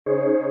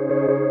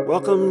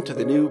Welcome to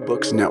the New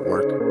Books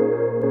Network.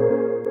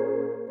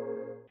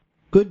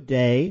 Good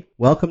day.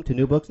 Welcome to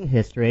New Books in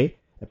History,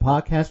 a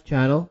podcast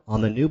channel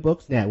on the New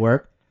Books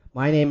Network.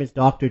 My name is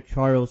Dr.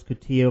 Charles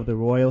Coutinho of the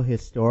Royal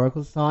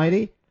Historical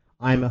Society.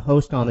 I'm a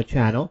host on the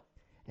channel,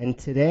 and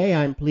today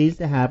I'm pleased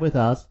to have with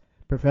us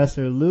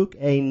Professor Luke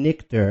A.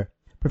 Nichter.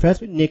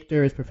 Professor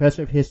Nichter is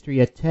Professor of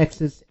History at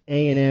Texas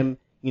A&M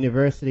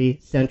University,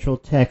 Central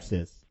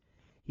Texas.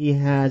 He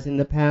has in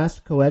the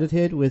past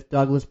co-edited with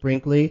Douglas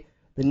Brinkley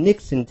the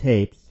Nixon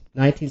tapes,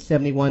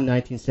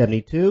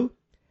 1971-1972,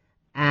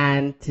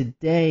 and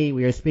today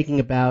we are speaking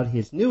about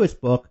his newest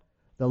book,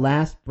 The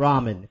Last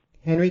Brahmin,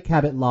 Henry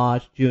Cabot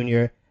Lodge,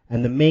 Jr.,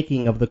 and the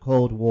Making of the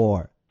Cold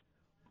War.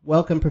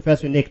 Welcome,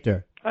 Professor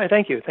Nichter. Hi,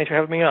 thank you. Thanks for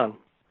having me on.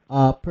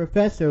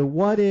 Professor,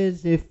 what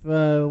is, if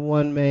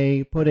one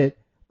may put it,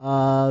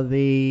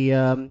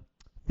 the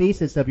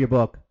thesis of your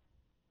book?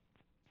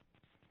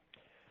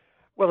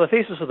 Well, the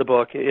thesis of the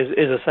book is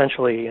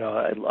essentially,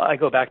 I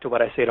go back to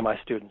what I say to my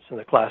students in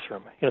the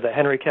classroom. That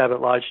Henry Cabot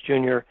Lodge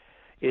Jr.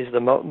 is the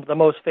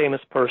most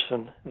famous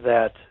person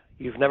that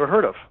you've never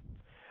heard of.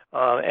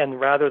 And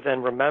rather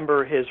than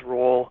remember his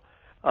role,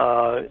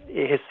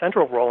 his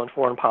central role in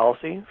foreign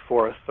policy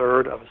for a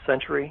third of a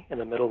century in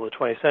the middle of the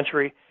 20th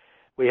century,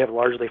 we have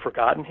largely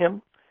forgotten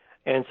him.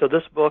 And so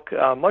this book,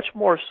 much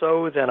more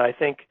so than I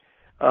think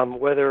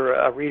whether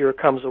a reader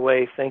comes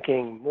away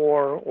thinking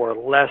more or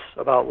less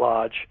about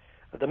Lodge,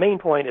 the main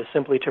point is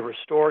simply to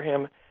restore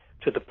him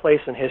to the place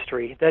in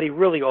history that he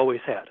really always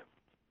had.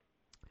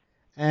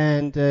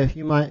 And if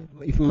you might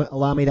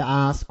allow me to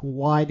ask,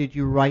 why did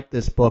you write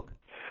this book?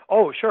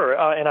 Oh, sure.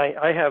 And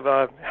I have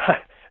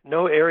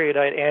no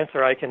erudite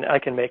answer I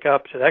can make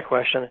up to that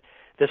question.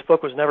 This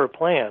book was never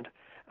planned.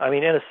 I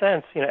mean, in a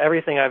sense,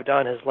 everything I've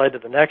done has led to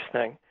the next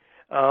thing.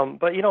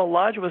 But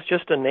Lodge was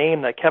just a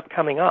name that kept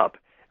coming up.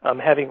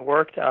 Having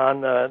worked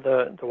on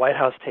the White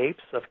House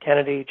tapes of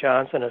Kennedy,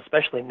 Johnson, and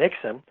especially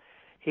Nixon,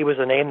 he was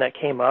a name that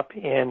came up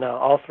in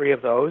all three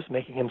of those,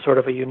 making him sort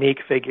of a unique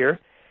figure.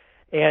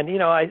 And,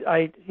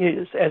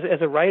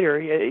 as a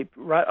writer,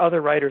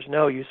 other writers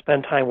know you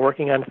spend time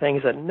working on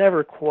things that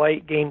never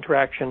quite gain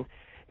traction,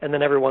 and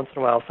then every once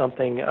in a while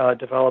something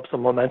develops a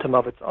momentum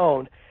of its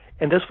own.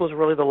 And this was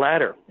really the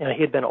latter.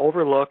 He had been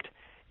overlooked,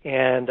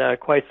 and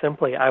quite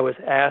simply, I was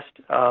asked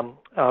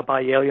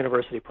by Yale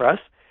University Press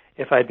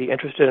if I'd be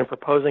interested in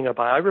proposing a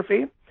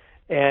biography.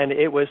 And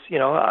it was,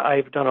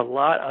 I've done a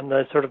lot on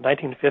the sort of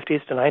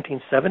 1950s to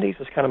 1970s.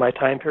 It's kind of my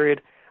time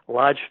period.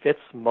 Lodge fits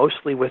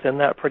mostly within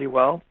that pretty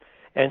well.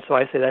 And so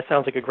I say that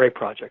sounds like a great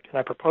project. And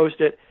I proposed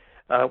it,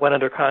 went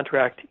under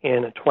contract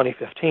in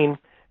 2015,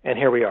 and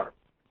here we are.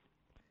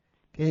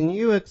 Can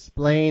you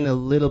explain a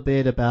little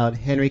bit about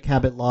Henry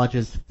Cabot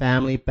Lodge's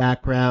family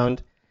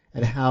background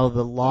and how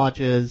the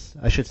lodges,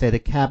 I should say the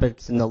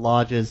Cabots and the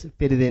lodges,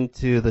 fitted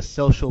into the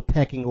social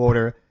pecking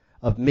order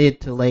of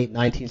mid to late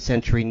 19th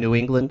century New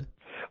England?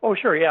 Oh,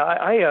 sure,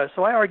 yeah.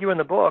 So I argue in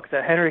the book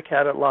that Henry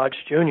Cabot Lodge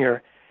Jr.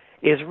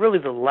 is really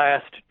the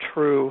last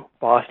true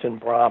Boston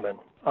Brahmin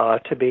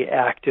to be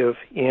active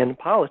in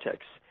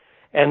politics.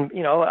 And,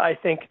 I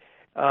think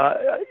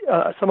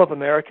some of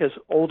America's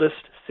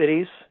oldest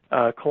cities,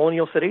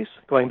 colonial cities,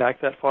 going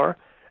back that far,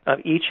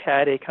 each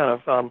had a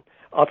kind of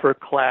upper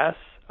class,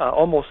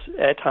 almost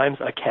at times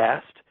a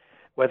caste,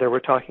 whether we're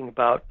talking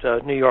about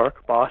New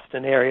York,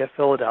 Boston area,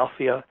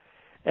 Philadelphia,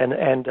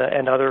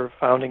 and other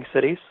founding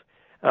cities.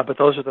 But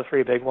those are the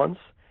three big ones.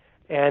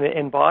 And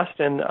in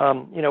Boston,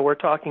 we're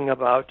talking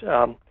about,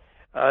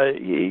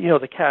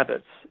 the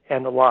Cabots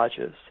and the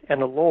Lodges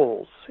and the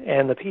Lowells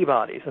and the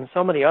Peabodys and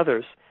so many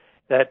others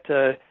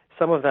that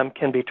some of them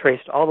can be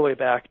traced all the way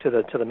back to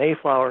the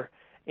Mayflower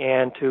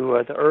and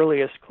to the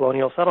earliest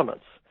colonial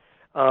settlements.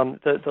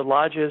 The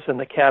Lodges and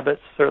the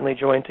Cabots certainly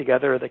joined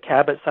together. The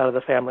Cabot side of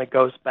the family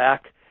goes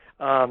back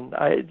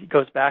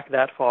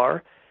that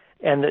far.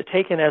 And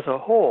taken as a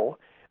whole,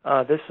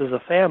 this is a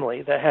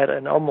family that had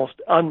an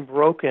almost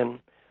unbroken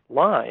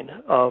line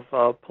of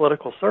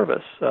political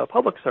service,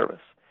 public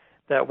service,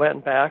 that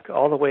went back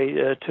all the way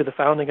to the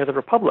founding of the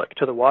Republic,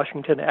 to the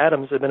Washington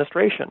Adams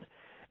administration.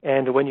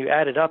 And when you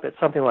add it up, it's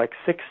something like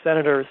 6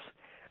 senators,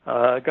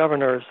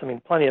 governors,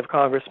 plenty of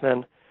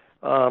congressmen,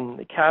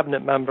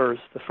 cabinet members,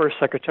 the first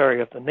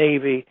Secretary of the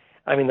Navy,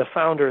 the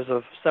founders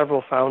of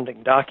several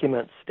founding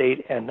documents,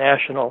 state and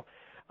national.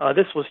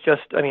 This was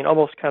just,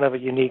 almost kind of a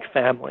unique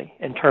family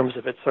in terms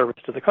of its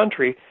service to the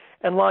country,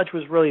 and Lodge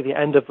was really the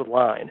end of the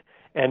line.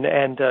 And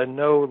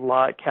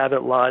no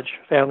Cabot Lodge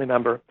family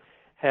member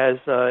has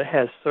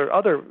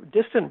other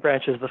distant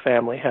branches of the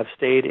family have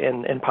stayed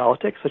in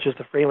politics, such as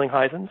the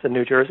Frelinghuygens in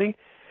New Jersey.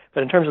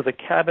 But in terms of the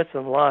Cabots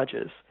and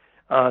Lodges,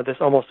 this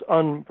almost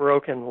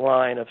unbroken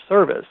line of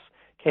service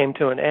came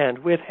to an end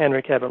with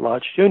Henry Cabot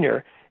Lodge Jr.,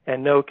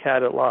 and no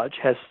Cabot Lodge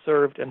has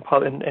served in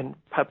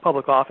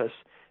public office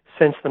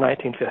since the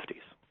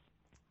 1950s.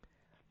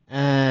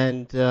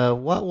 And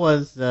what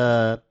was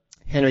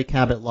Henry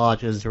Cabot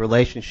Lodge's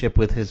relationship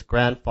with his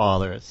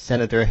grandfather,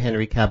 Senator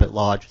Henry Cabot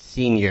Lodge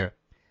Sr.?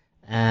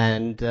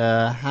 and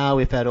how,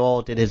 if at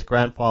all, did his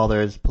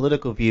grandfather's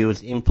political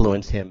views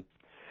influence him?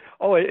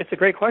 Oh, it's a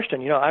great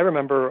question. I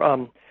remember,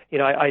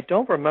 I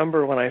don't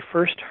remember when I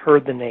first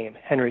heard the name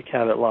Henry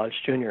Cabot Lodge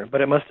Jr.,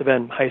 but it must have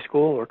been high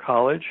school or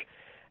college.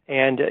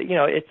 And,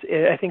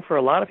 I think for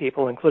a lot of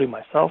people, including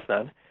myself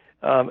then,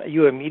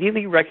 you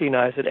immediately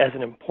recognize it as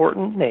an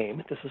important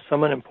name. This is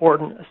someone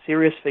important, a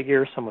serious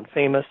figure, someone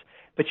famous,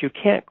 but you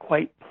can't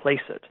quite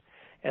place it.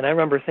 And I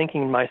remember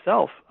thinking to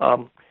myself,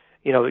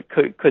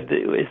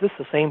 is this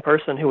the same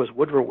person who was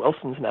Woodrow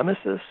Wilson's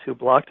nemesis, who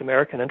blocked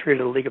American entry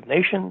to the League of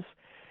Nations?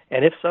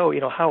 And if so,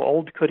 how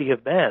old could he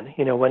have been,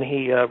 when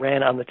he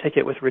ran on the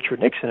ticket with Richard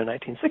Nixon in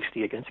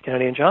 1960 against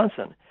Kennedy and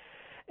Johnson?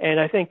 And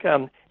I think,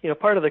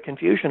 part of the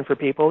confusion for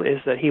people is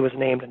that he was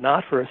named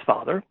not for his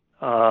father,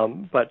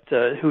 but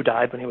who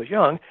died when he was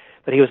young,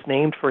 but he was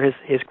named for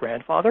his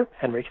grandfather,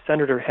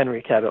 Senator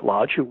Henry Cabot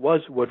Lodge, who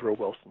was Woodrow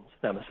Wilson's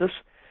nemesis.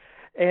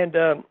 And,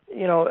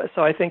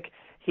 so I think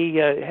he,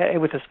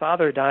 with his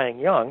father dying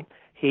young,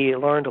 he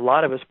learned a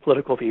lot of his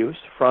political views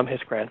from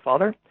his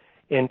grandfather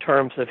in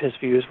terms of his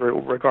views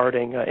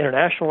regarding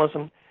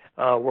internationalism,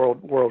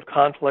 world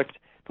conflict,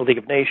 the League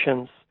of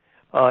Nations,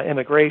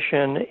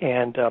 immigration,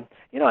 and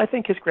I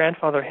think his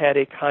grandfather had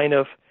a kind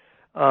of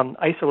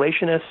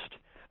isolationist,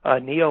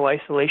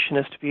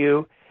 neo-isolationist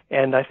view,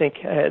 and I think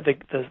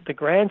the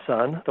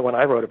grandson, the one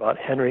I wrote about,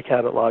 Henry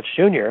Cabot Lodge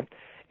Jr.,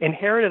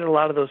 inherited a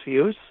lot of those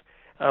views,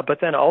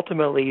 but then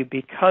ultimately,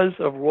 because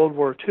of World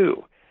War II,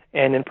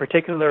 and in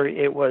particular,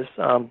 it was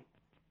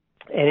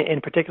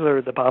in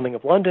particular the bombing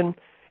of London,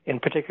 in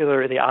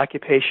particular the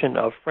occupation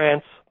of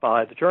France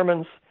by the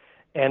Germans,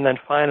 and then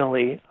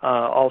finally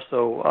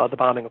also the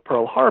bombing of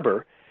Pearl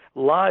Harbor,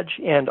 Lodge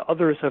and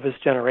others of his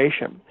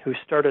generation who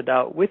started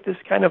out with this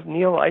kind of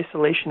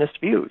neo-isolationist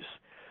views,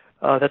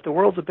 that the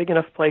world's a big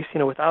enough place,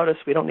 without us,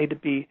 we don't need to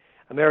be,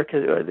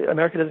 America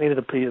doesn't need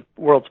to be the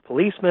world's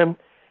policeman,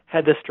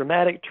 had this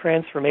dramatic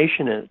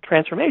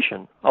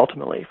transformation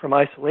ultimately from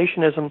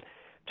isolationism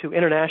to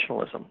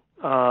internationalism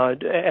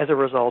as a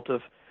result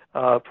of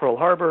Pearl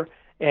Harbor,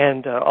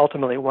 and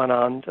ultimately went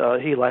on,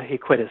 he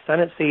quit his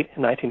Senate seat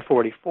in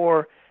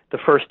 1944, the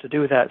first to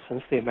do that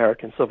since the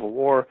American Civil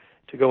War,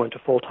 to go into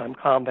full-time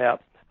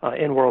combat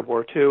in World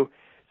War II.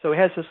 So he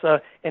has this,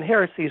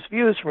 inherits these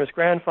views from his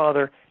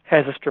grandfather,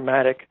 has this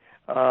dramatic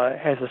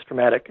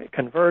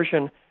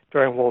conversion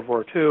during World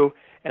War II,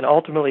 and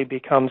ultimately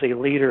becomes a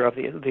leader of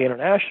the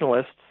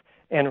Internationalists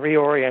and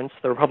reorients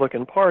the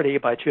Republican Party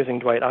by choosing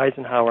Dwight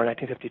Eisenhower in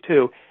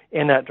 1952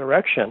 in that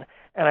direction.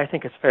 And I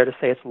think it's fair to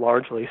say it's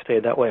largely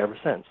stayed that way ever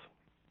since.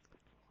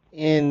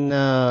 In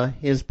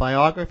his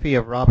biography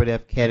of Robert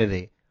F.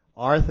 Kennedy,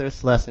 Arthur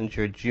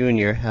Schlesinger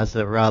Jr. has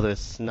a rather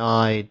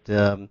snide,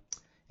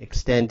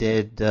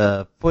 extended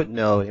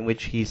footnote in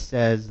which he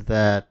says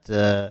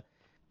that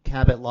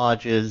Cabot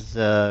Lodge's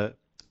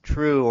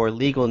true or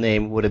legal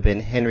name would have been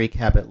Henry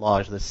Cabot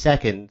Lodge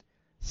II,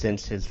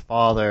 since his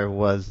father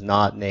was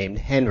not named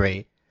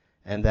Henry,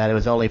 and that it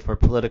was only for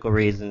political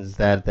reasons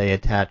that they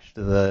attached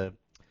the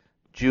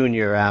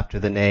Junior after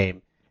the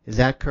name. Is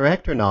that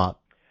correct or not?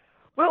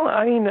 Well,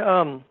 I mean,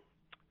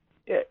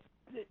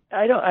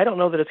 I don't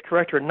know that it's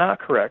correct or not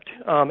correct.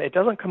 It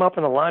doesn't come up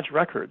in the Lodge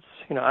records.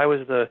 I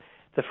was the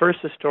first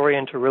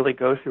historian to really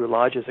go through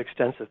Lodge's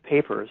extensive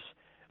papers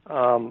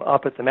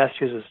up at the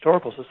Massachusetts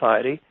Historical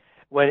Society.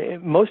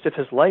 When most of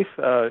his life,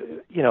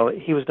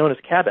 he was known as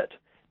Cabot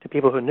to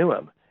people who knew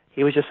him.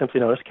 He was just simply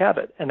known as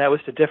Cabot, and that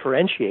was to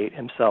differentiate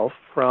himself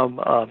from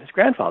his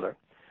grandfather,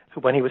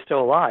 who, when he was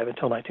still alive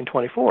until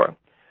 1924.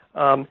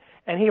 And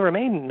he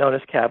remained known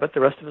as Cabot the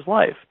rest of his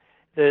life.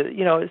 He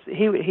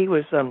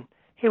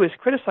was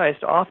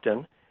criticized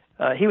often.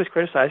 He was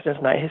criticized in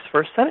his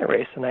first Senate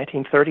race in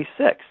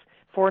 1936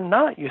 for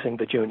not using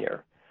the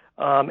Junior,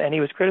 and he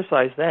was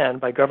criticized then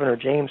by Governor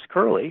James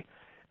Curley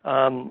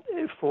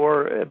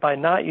by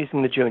not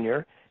using the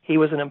Junior. He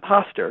was an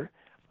imposter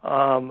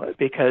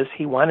because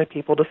he wanted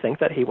people to think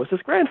that he was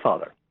his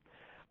grandfather.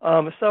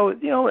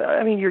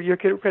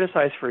 You're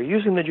criticized for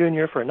using the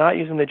Junior, for not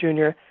using the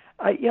Junior.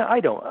 I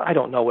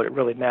don't know what it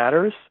really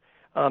matters.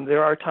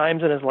 There are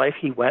times in his life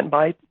he went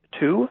by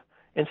 2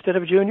 instead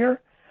of Junior,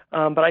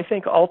 but I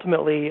think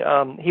ultimately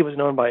he was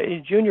known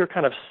by Junior.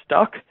 Kind of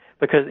stuck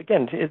because,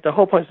 again, the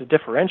whole point is to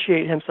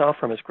differentiate himself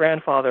from his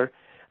grandfather.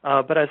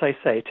 But as I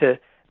say, to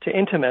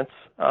intimates,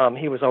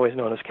 he was always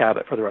known as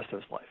Cabot for the rest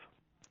of his life.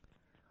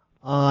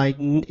 I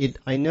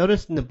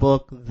noticed in the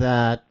book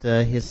that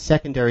his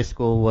secondary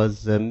school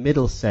was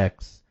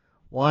Middlesex.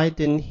 Why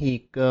didn't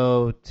he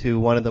go to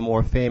one of the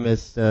more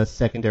famous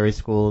secondary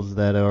schools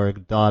that are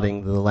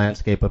dotting the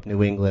landscape of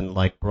New England,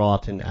 like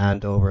Broughton,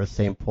 Andover,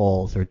 St.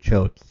 Paul's, or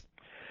Choate's?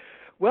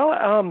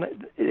 Well,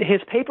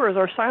 his papers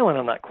are silent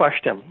on that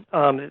question.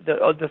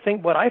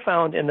 What I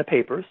found in the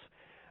papers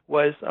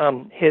was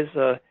his.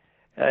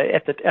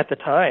 At the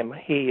time,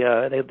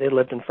 they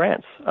lived in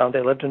France.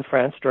 They lived in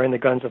France during the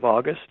Guns of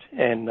August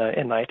in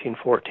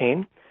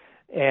 1914,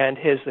 and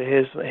his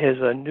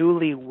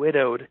newly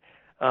widowed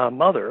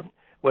mother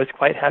was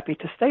quite happy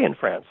to stay in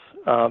France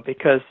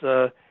because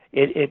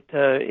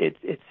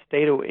it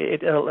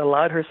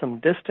allowed her some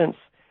distance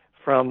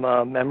from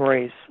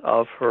memories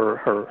of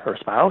her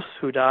spouse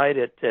who died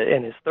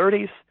in his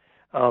 30s,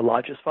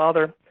 Lodge's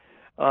father,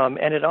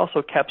 and it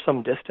also kept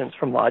some distance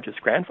from Lodge's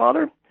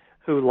grandfather,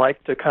 who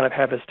liked to kind of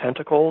have his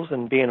tentacles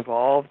and be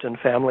involved in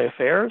family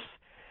affairs.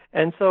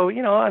 And so,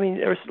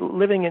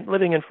 living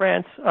in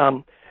France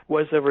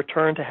was a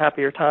return to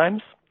happier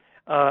times,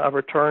 a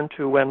return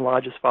to when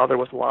Lodge's father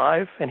was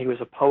alive, and he was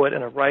a poet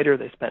and a writer.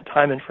 They spent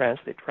time in France.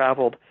 They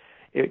traveled.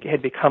 It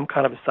had become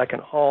kind of a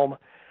second home.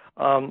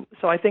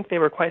 So I think they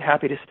were quite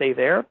happy to stay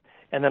there.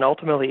 And then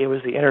ultimately it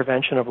was the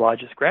intervention of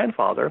Lodge's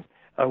grandfather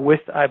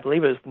with, I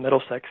believe it was the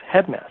Middlesex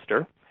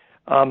headmaster,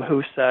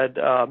 who said,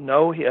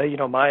 no,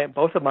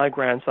 both of my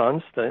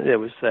grandsons, it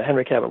was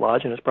Henry Cabot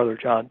Lodge and his brother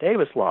John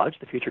Davis Lodge,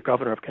 the future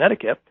governor of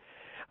Connecticut,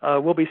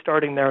 will be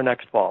starting there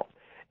next fall.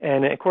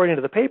 And according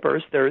to the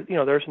papers,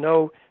 there's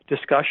no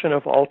discussion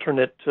of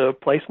alternate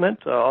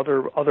placement,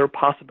 other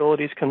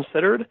possibilities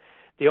considered.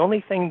 The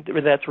only thing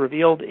that's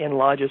revealed in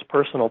Lodge's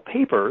personal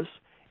papers,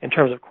 in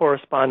terms of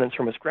correspondence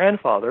from his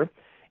grandfather,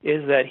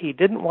 is that he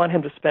didn't want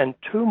him to spend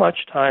too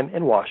much time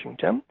in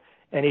Washington,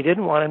 and he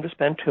didn't want him to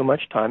spend too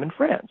much time in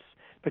France,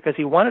 because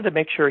he wanted to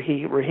make sure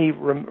he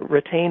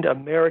retained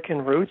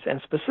American roots,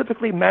 and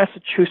specifically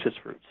Massachusetts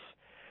roots.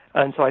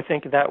 And so I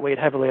think that weighed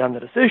heavily on the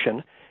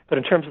decision. But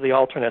in terms of the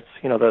alternates,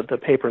 the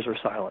papers are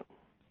silent.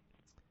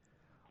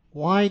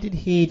 Why did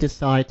he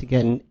decide to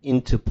get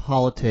into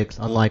politics,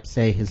 unlike,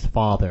 say, his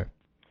father?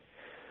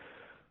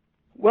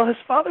 Well, his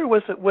father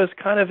was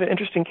kind of an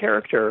interesting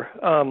character.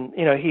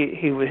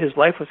 His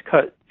life was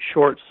cut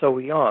short so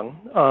young.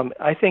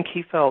 I think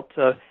he felt,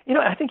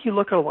 I think you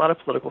look at a lot of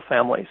political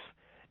families,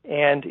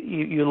 and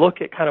you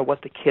look at kind of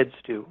what the kids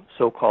do,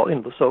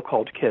 the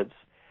so-called kids,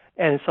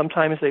 and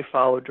sometimes they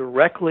follow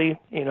directly,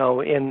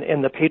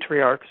 in the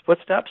patriarch's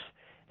footsteps,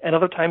 and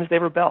other times they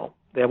rebel.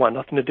 They want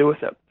nothing to do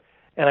with it.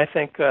 And I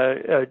think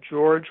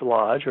George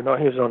Lodge, he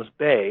was known as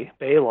Bay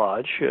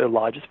Lodge,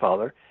 Lodge's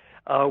father,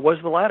 was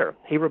the latter.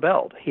 He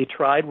rebelled. He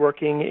tried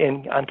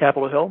working on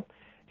Capitol Hill.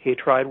 He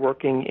tried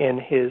working in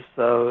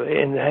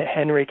the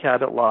Henry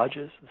Cabot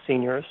Lodge's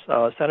senior's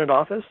Senate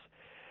office,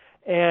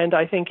 and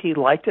I think he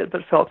liked it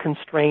but felt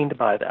constrained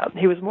by that.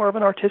 He was more of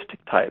an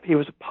artistic type. He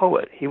was a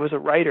poet. He was a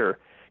writer,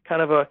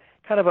 kind of a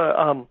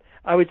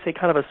I would say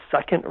kind of a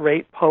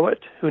second-rate poet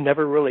who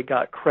never really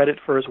got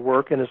credit for his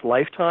work in his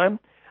lifetime.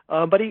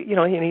 But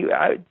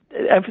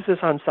emphasis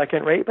on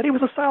second-rate, but he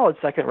was a solid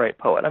second-rate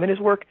poet. I mean, his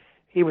work.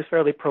 He was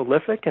fairly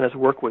prolific, and his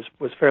work was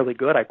fairly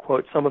good. I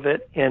quote some of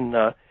it in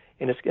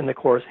his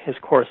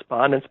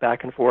correspondence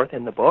back and forth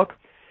in the book.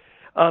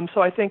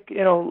 So I think he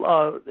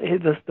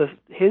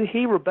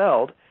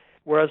rebelled,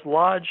 whereas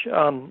Lodge,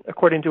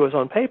 according to his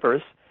own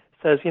papers,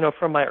 says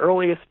from my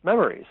earliest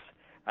memories,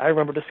 I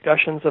remember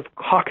discussions of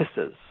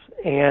caucuses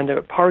and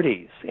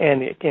parties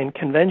and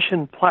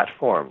convention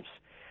platforms,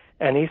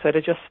 and he said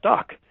it just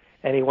stuck.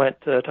 And he went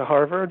to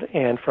Harvard,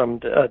 and from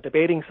a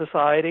debating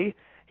society,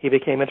 he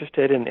became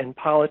interested in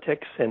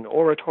politics and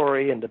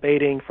oratory and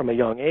debating from a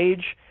young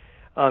age.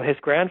 His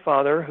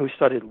grandfather, who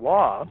studied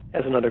law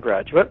as an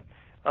undergraduate,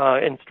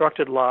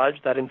 instructed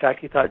Lodge that, in fact,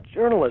 he thought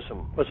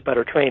journalism was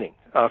better training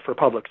for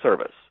public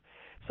service.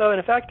 So,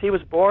 in fact, he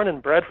was born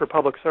and bred for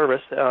public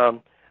service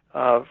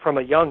from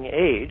a young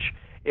age.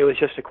 It was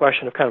just a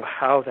question of kind of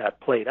how that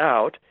played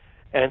out.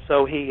 And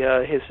so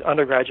his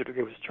undergraduate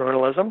degree was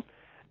journalism.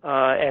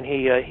 And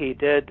he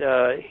did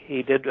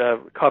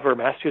cover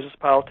Massachusetts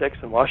politics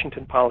and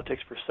Washington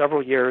politics for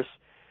several years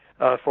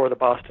for the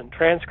Boston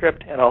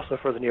Transcript and also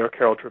for the New York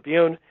Herald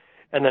Tribune,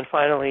 and then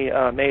finally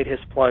made his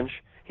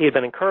plunge. He had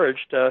been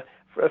encouraged as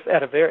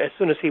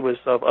soon as he was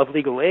of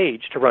legal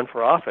age to run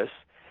for office,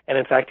 and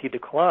in fact he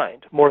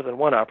declined more than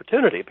one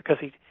opportunity because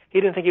he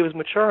didn't think he was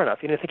mature enough.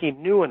 He didn't think he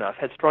knew enough,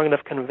 had strong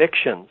enough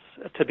convictions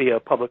to be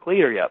a public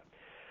leader yet.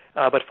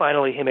 But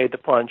finally he made the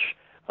plunge.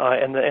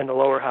 In the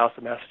lower house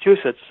of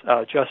Massachusetts,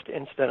 just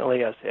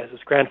incidentally as his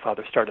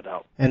grandfather started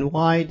out. And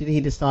why did he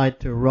decide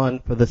to run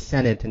for the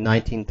Senate in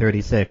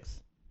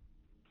 1936?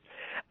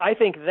 I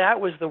think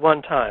that was the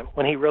one time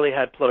when he really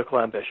had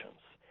political ambitions.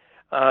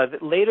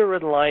 Later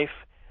in life,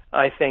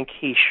 I think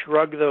he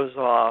shrugged those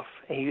off.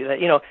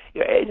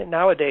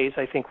 Nowadays,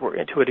 I think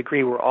to a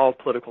degree we're all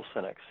political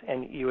cynics,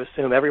 and you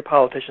assume every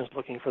politician is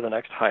looking for the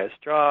next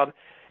highest job.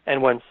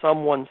 And when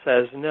someone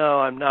says, no,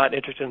 I'm not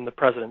interested in the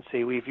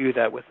presidency, we view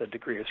that with a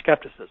degree of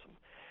skepticism.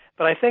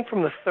 But I think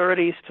from the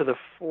 30s to the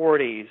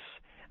 40s,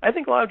 I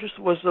think Lodge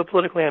was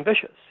politically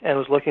ambitious and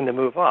was looking to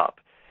move up.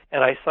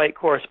 And I cite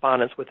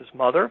correspondence with his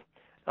mother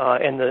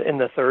in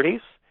the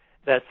 30s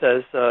that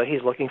says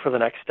he's looking for the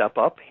next step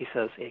up. He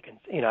says,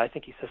 I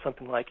think he says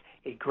something like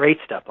a great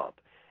step up,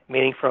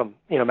 meaning from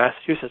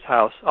Massachusetts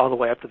House all the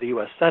way up to the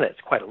U.S. Senate.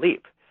 It's quite a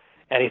leap.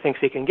 And he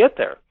thinks he can get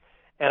there.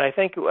 And I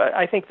think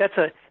that's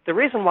the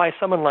reason why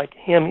someone like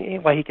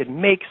him, why he could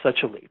make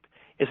such a leap,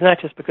 is not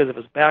just because of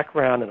his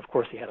background, and of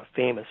course he had a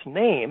famous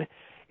name.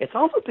 It's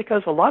also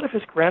because a lot of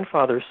his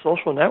grandfather's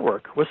social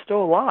network was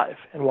still alive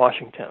in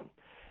Washington.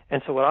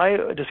 And so what I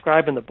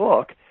describe in the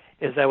book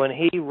is that when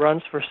he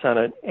runs for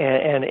Senate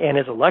and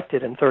is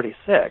elected in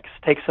 36,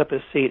 takes up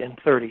his seat in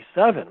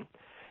 37,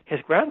 his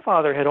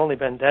grandfather had only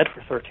been dead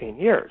for 13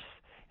 years.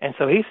 And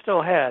so he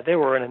still had, there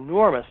were an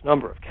enormous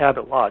number of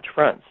Cabot Lodge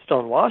friends still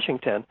in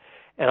Washington,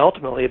 and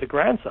ultimately the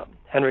grandson,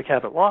 Henry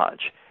Cabot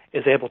Lodge,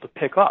 is able to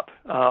pick up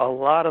a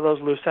lot of those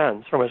loose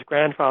ends from his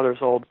grandfather's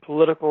old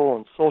political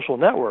and social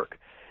network.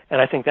 And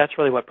I think that's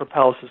really what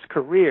propels his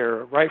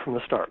career right from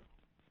the start.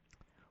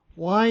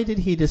 Why did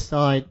he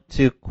decide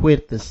to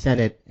quit the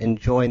Senate and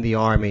join the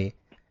Army?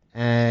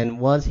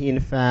 And was he, in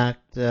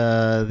fact,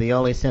 the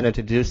only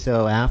senator to do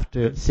so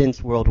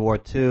since World War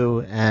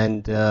II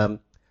and,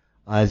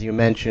 as you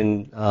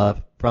mentioned,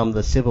 from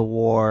the Civil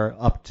War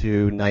up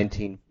to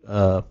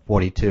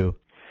 1942?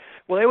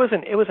 Well, it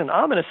was an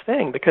ominous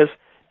thing because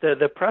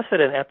the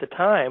precedent at the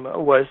time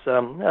was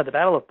the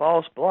Battle of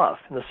Ball's Bluff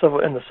in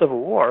the Civil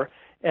War,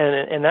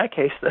 and in that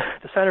case, the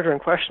senator in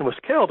question was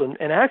killed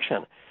in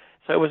action.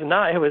 So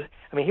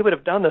he would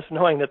have done this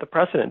knowing that the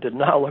precedent did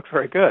not look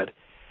very good.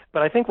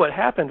 But I think what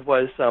happened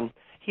was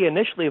he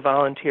initially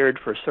volunteered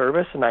for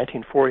service in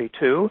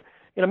 1942.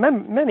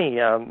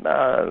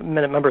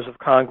 Many members of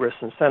Congress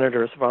and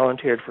senators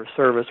volunteered for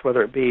service,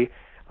 whether it be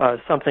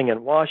something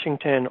in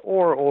Washington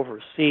or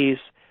overseas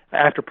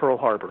after Pearl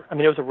Harbor. It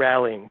was a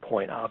rallying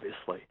point,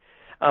 obviously.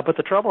 But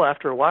the trouble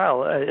after a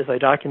while, as I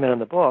document in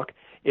the book,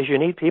 is you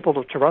need people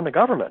to run the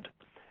government.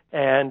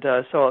 And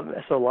so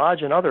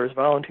Lodge and others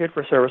volunteered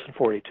for service in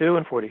 42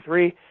 and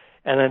 43,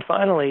 and then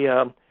finally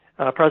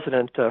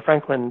President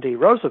Franklin D.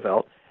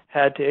 Roosevelt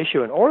had to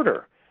issue an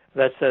order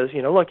that says,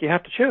 look, you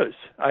have to choose.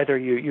 Either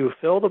you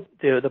fill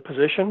the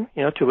position,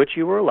 to which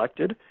you were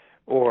elected,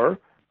 or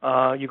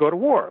you go to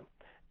war.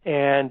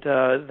 And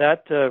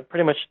that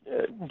pretty much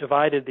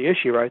divided the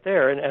issue right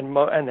there,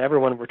 and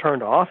everyone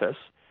returned to office.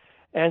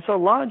 And so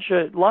Lodge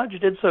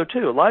did so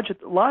too.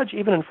 Lodge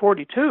even in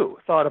 42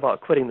 thought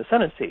about quitting the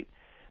Senate seat.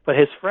 But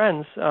his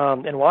friends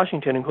in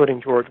Washington,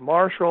 including George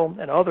Marshall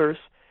and others,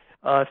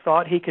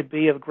 thought he could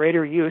be of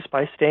greater use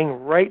by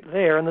staying right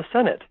there in the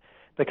Senate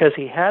because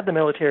he had the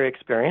military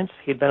experience.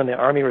 He'd been in the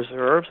Army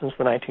Reserve since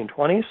the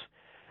 1920s,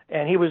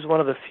 and he was one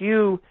of the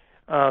few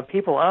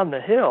people on the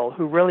Hill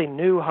who really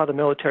knew how the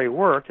military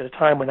worked at a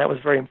time when that was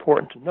very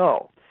important to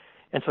know.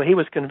 And so he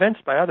was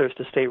convinced by others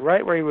to stay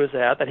right where he was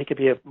at, that he could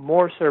be of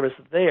more service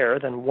there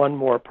than one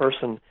more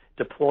person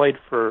deployed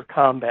for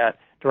combat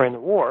during the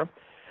war.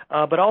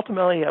 But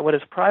ultimately, what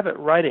his private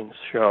writings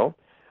show,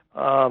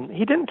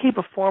 he didn't keep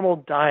a formal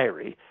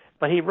diary,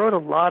 but he wrote a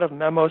lot of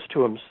memos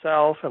to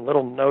himself and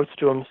little notes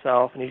to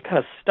himself, and he kind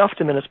of stuffed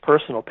them in his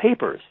personal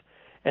papers.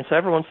 And so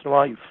every once in a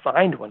while you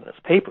find one of his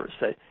papers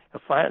that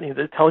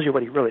tells you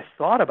what he really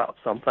thought about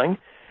something.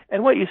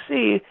 And what you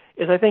see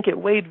is I think it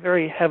weighed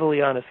very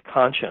heavily on his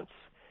conscience,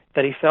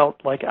 that he felt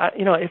like,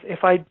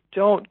 if I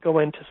don't go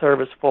into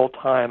service full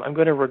time, I'm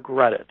going to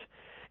regret it.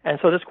 And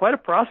so there's quite a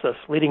process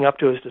leading up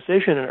to his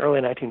decision in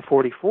early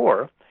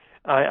 1944.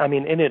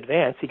 In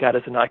advance, he got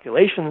his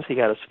inoculations, he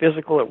got his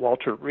physical at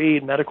Walter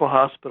Reed Medical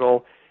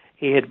Hospital.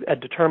 He had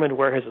determined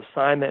where his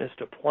assignment, his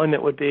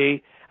deployment would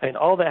be.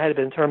 All that had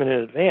been determined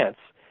in advance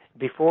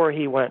before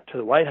he went to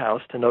the White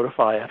House to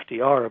notify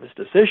FDR of his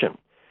decision.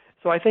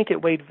 So I think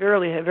it weighed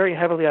very, very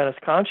heavily on his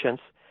conscience,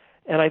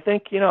 and I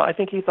think he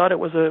thought it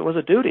was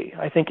a duty.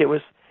 I think it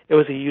was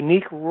a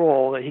unique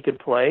role that he could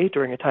play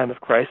during a time of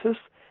crisis.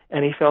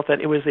 And he felt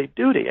that it was a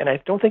duty, and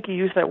I don't think he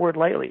used that word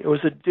lightly. It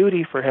was a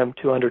duty for him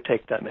to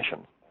undertake that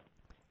mission.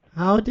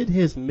 How did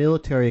his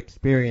military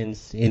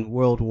experience in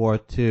World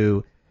War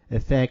II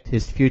affect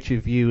his future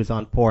views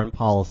on foreign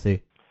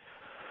policy?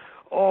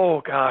 Oh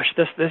gosh,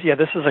 this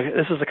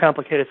is a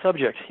complicated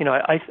subject.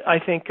 I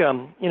think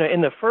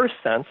in the first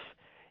sense,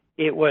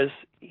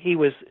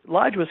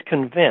 Lodge was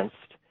convinced.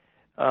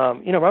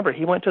 Remember,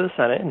 he went to the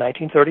Senate in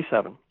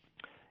 1937.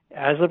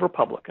 As a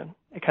Republican,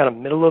 a kind of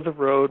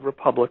middle-of-the-road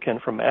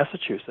Republican from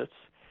Massachusetts.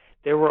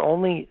 There were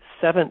only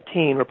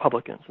 17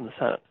 Republicans in the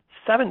Senate.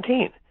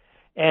 17.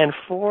 And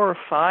 4 or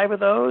 5 of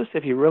those,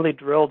 if you really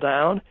drill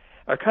down,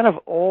 are kind of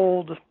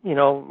old,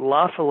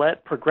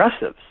 Lafayette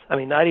progressives.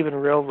 Not even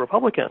real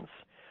Republicans.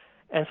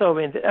 And so,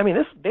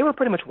 they were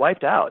pretty much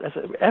wiped out.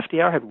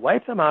 FDR had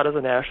wiped them out of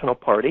the National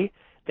Party.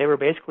 They were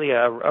basically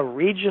a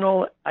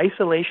regional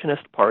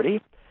isolationist party.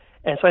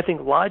 And so I think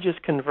Lodge's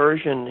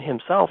conversion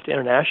himself to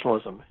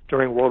internationalism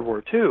during World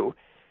War II,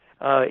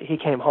 he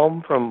came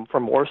home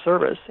from war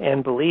service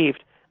and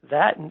believed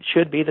that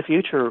should be the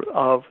future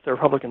of the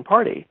Republican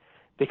Party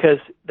because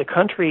the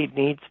country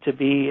needs to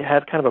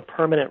have kind of a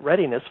permanent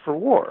readiness for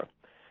war.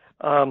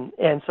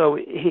 And so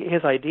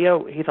his idea,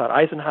 he thought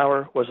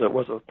Eisenhower was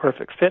a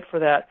perfect fit for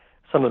that,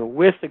 someone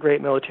with the great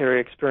military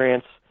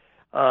experience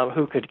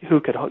who could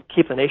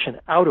keep the nation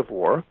out of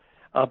war.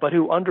 But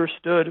who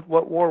understood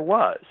what war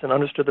was and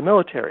understood the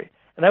military.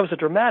 And that was a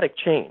dramatic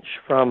change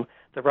from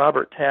the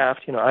Robert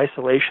Taft,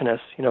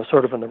 isolationist,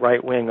 sort of in the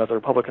right wing of the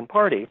Republican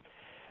Party.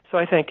 So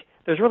I think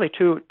there's really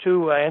two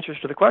answers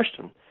to the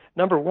question.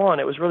 number one,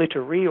 it was really to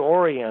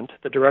reorient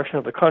the direction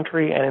of the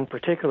country, and in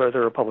particular the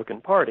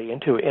Republican Party,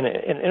 into an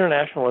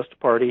internationalist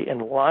party in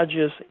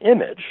Lodge's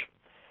image.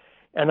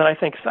 And then I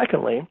think,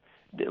 secondly,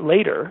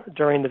 later,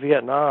 during the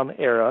Vietnam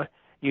era,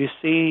 you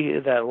see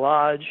that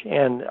Lodge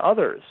and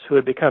others who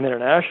had become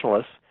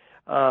internationalists,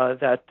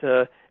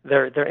 that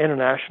their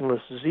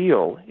internationalist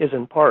zeal is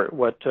in part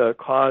what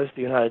caused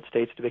the United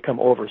States to become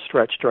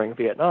overstretched during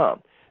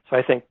Vietnam. So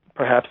I think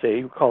perhaps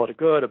you call it a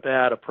good, a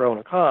bad, a pro, and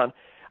a con.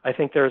 I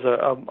think there's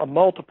a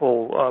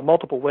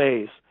multiple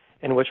ways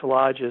in which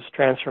Lodge's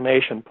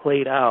transformation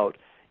played out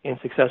in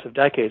successive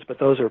decades, but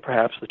those are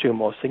perhaps the two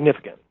most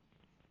significant.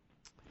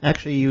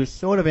 Actually, you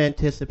sort of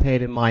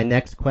anticipated my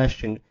next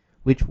question,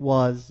 which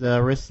was,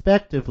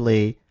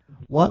 respectively,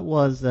 what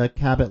was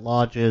Cabot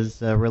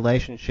Lodge's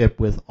relationship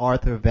with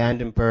Arthur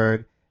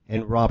Vandenberg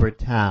and Robert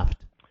Taft?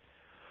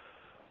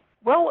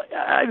 Well,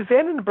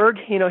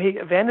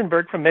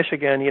 Vandenberg from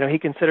Michigan, he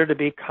considered to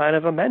be kind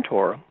of a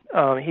mentor.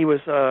 He was,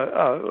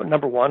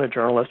 number one, a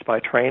journalist by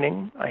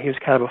training. He was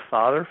kind of a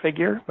father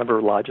figure.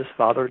 Remember, Lodge's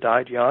father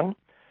died young.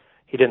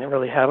 He didn't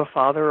really have a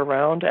father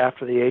around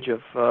after the age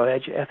of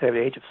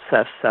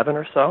 7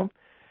 or so.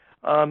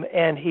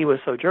 And he was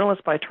a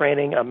journalist by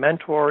training, a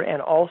mentor, and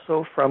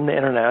also from the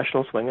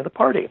international swing of the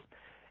party.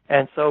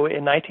 And so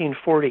in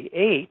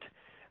 1948,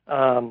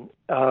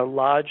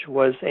 Lodge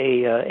was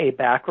a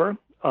backer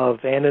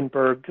of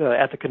Vandenberg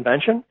at the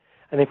convention.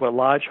 I think what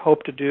Lodge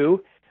hoped to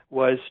do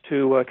was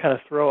to kind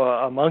of throw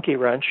a monkey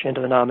wrench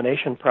into the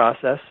nomination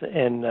process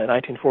in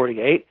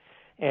 1948,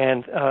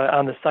 and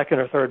on the second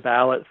or third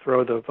ballot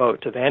throw the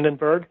vote to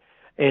Vandenberg.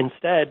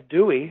 Instead,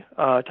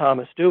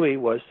 Thomas Dewey,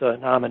 was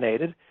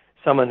nominated,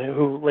 someone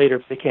who later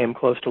became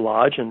close to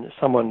Lodge and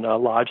someone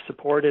Lodge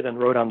supported and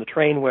rode on the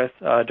train with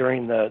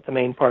during the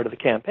main part of the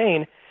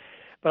campaign.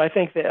 But I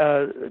think that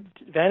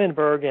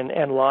Vandenberg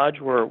and Lodge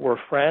were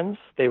friends.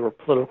 They were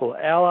political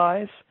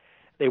allies.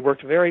 They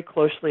worked very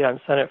closely on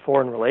Senate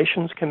Foreign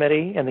Relations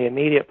Committee in the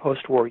immediate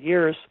post-war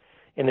years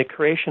in the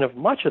creation of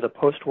much of the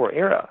post-war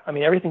era. I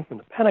mean, everything from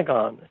the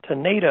Pentagon to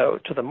NATO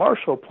to the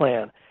Marshall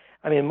Plan.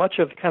 I mean, much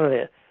of kind of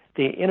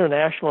the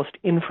internationalist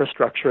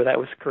infrastructure that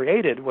was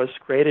created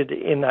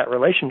in that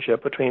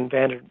relationship between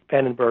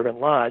Vandenberg and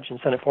Lodge in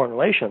Senate Foreign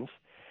Relations,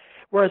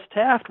 whereas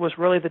Taft was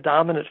really the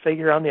dominant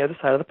figure on the other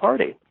side of the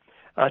party.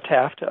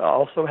 Taft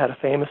also had a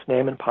famous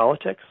name in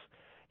politics.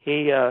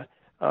 He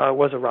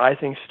was a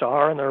rising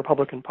star in the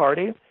Republican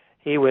Party.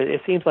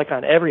 It seems like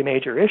on every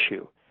major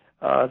issue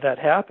that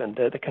happened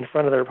that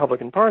confronted the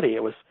Republican Party,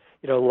 it was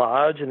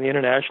Lodge and the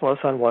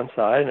internationalists on one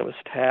side, and it was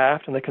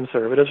Taft and the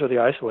conservatives or the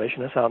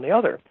isolationists on the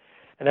other.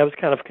 And that was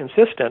kind of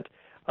consistent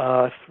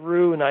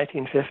through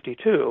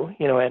 1952,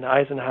 and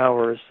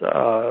Eisenhower's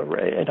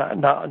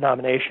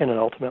nomination and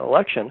ultimate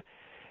election.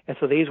 And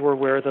so these were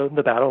where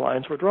the battle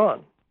lines were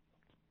drawn.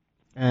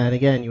 And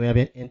again, you have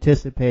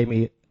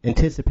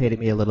anticipated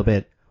me a little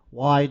bit.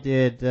 Why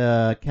did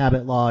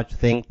Cabot Lodge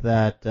think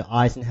that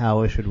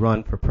Eisenhower should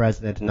run for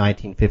president in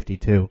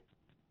 1952?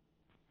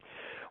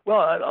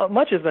 Well,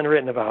 much has been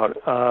written about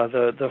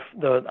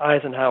the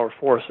Eisenhower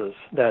forces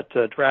that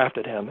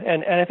drafted him,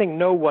 and I think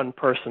no one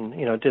person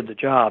did the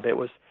job. It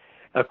was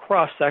a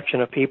cross section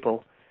of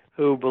people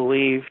who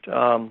believed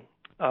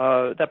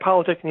that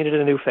politics needed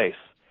a new face,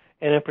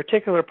 and in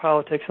particular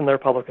politics in the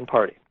Republican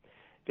Party,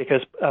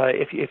 because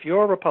if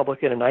you're a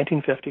Republican in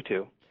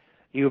 1952,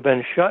 you've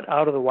been shut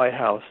out of the White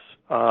House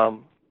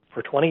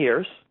for 20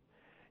 years.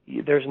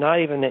 There's not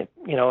even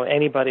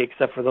anybody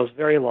except for those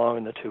very long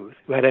in the tooth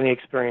who had any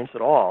experience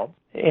at all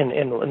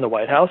in the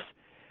White House.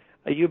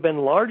 You've been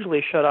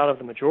largely shut out of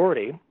the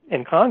majority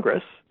in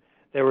Congress.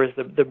 There was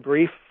the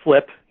brief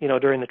flip,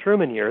 during the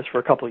Truman years for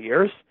a couple of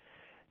years.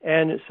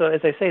 And so,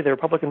 as I say, the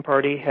Republican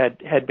Party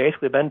had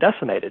basically been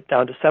decimated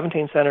down to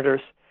 17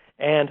 senators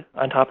and,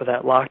 on top of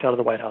that, locked out of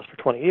the White House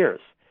for 20 years.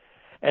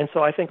 And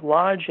so I think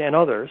Lodge and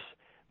others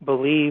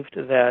believed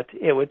that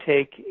it would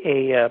take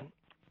a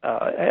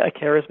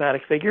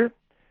charismatic figure,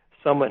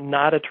 someone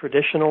not a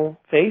traditional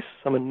face,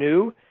 someone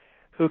new,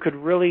 who could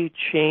really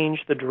change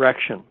the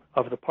direction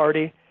of the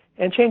party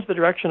and change the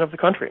direction of the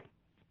country.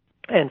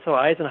 And so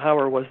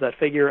Eisenhower was that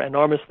figure,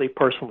 enormously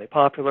personally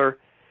popular.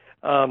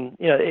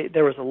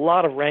 There was a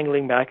lot of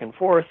wrangling back and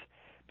forth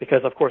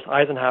because, of course,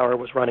 Eisenhower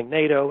was running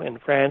NATO in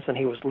France, and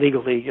he was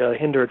legally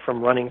hindered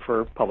from running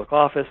for public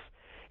office.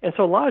 And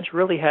so Lodge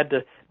really had to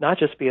not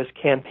just be his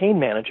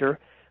campaign manager,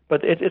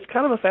 but it's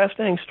kind of a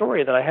fascinating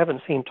story that I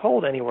haven't seen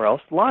told anywhere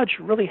else. Lodge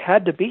really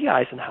had to be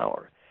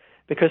Eisenhower,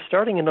 because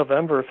starting in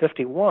November of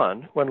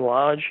 51, when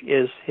Lodge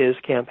is his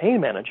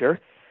campaign manager,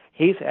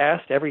 he's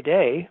asked every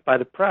day by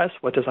the press,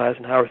 what does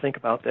Eisenhower think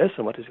about this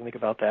and what does he think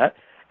about that?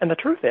 And the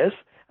truth is,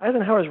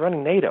 Eisenhower's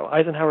running NATO.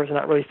 Eisenhower's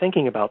not really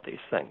thinking about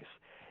these things.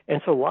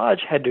 And so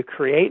Lodge had to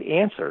create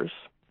answers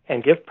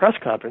and give press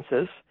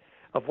conferences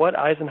of what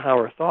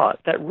Eisenhower thought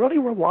that really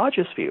were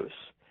Lodge's views.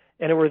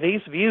 And it were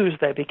these views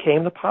that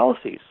became the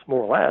policies,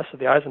 more or less, of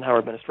the Eisenhower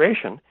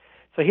administration.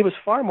 So he was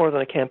far more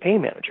than a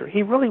campaign manager.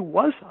 He really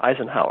was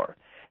Eisenhower.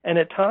 And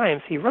at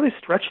times, he really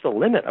stretched the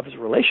limit of his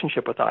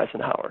relationship with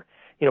Eisenhower.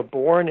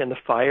 born in the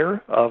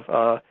fire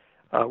of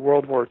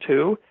World War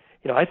II.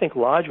 I think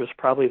Lodge was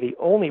probably the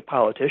only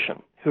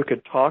politician who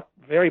could talk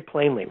very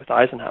plainly with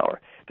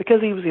Eisenhower,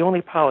 because he was the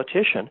only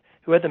politician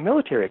who had the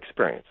military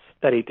experience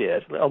that he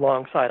did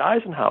alongside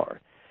Eisenhower.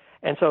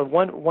 And so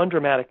one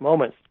dramatic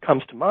moment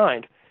comes to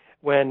mind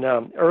when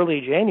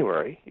early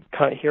January,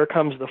 here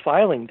comes the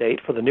filing date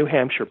for the New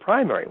Hampshire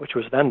primary, which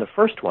was then the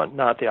first one,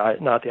 not the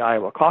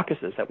Iowa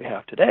caucuses that we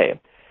have today.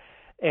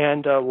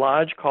 And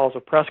Lodge calls a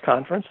press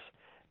conference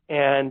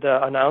and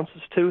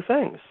announces two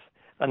things.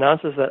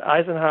 Announces that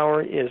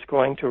Eisenhower is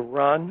going to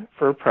run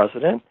for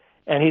president,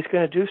 and he's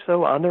going to do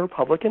so on the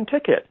Republican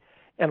ticket.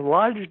 And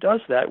Lodge does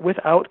that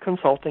without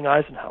consulting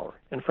Eisenhower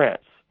in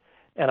France.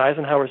 And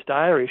Eisenhower's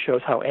diary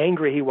shows how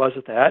angry he was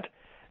at that.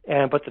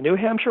 But the New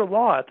Hampshire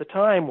law at the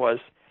time was,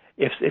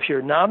 if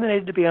you're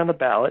nominated to be on the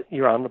ballot,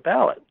 you're on the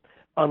ballot,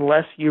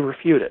 unless you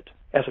refute it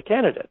as a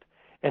candidate.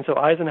 And so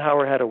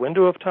Eisenhower had a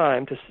window of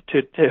time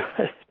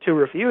to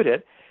refute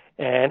it,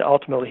 and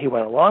ultimately he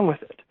went along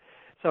with it.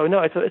 So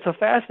no, it's a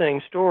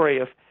fascinating story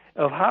of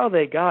how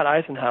they got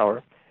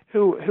Eisenhower,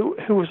 who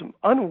was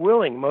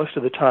unwilling most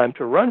of the time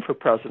to run for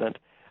president,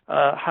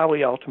 how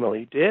he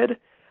ultimately did,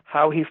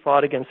 how he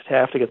fought against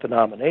Taft to get the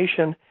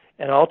nomination,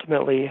 and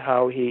ultimately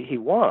how he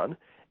won,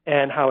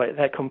 and how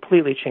that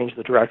completely changed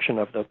the direction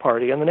of the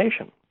party and the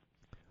nation.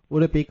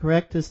 Would it be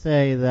correct to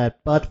say that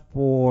but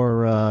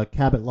for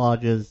Cabot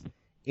Lodge's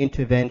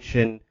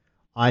intervention,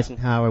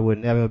 Eisenhower would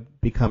never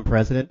become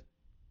president?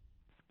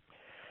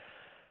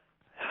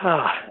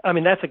 I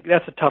mean, that's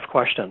a tough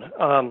question.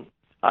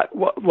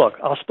 Look,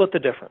 I'll split the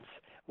difference.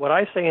 What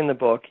I say in the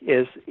book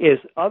is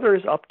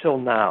others up till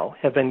now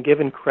have been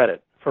given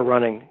credit for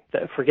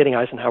getting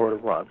Eisenhower to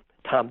run.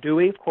 Tom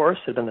Dewey, of course,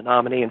 had been the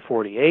nominee in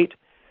 48.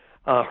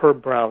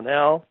 Herb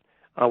Brownell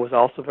was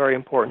also very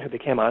important, who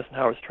became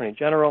Eisenhower's Attorney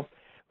General.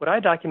 What I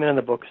document in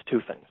the book is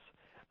two things.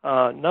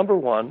 Number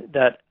one,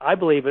 that I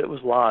believe it was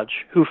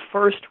Lodge who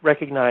first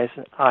recognized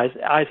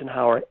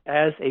Eisenhower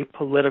as a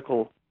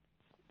political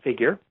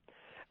figure,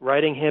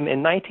 writing him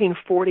in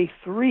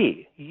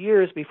 1943,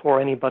 years before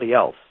anybody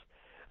else.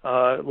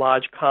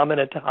 Lodge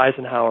commented to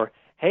Eisenhower,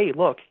 "Hey,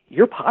 look,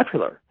 you're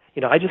popular.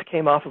 I just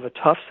came off of a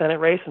tough Senate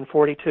race in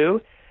 42,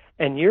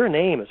 and your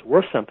name is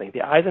worth something.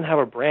 The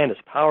Eisenhower brand is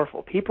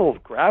powerful. People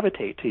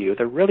gravitate to you.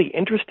 They're really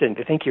interested.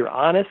 They think you're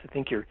honest. They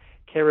think you're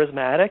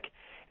charismatic."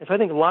 And so I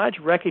think Lodge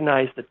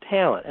recognized the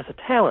talent as a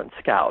talent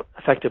scout,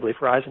 effectively,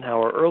 for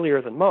Eisenhower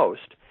earlier than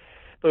most.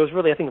 But it was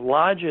really, I think,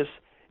 Lodge's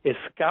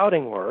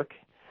scouting work,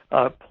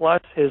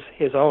 plus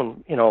his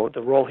own,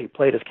 the role he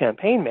played as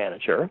campaign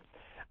manager,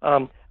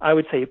 I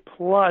would say,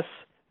 plus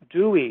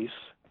Dewey's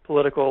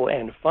political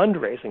and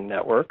fundraising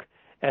network,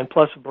 and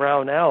plus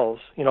Brownell's,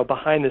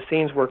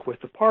 behind-the-scenes work with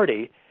the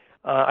party.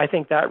 I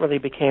think that really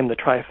became the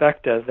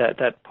trifecta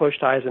that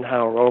pushed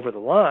Eisenhower over the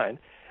line.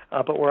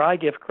 But where I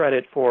give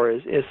credit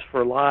is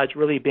for Lodge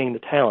really being the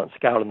talent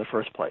scout in the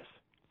first place.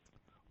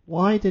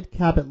 Why did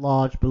Cabot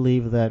Lodge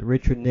believe that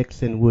Richard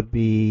Nixon would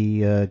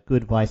be a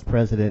good vice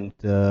president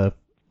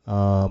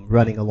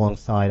running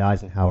alongside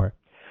Eisenhower?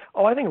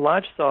 Oh, I think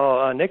Lodge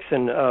saw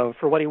Nixon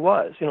for what he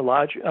was.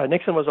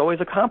 Nixon was always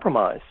a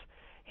compromise.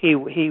 He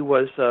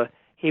was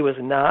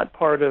not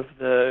part of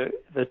the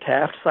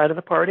Taft side of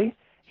the party.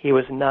 He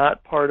was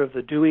not part of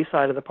the Dewey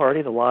side of the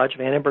party, the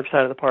Lodge-Vandenberg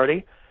side of the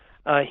party.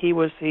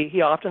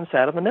 He often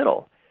sat in the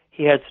middle.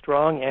 He had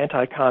strong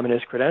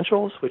anti-communist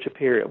credentials, which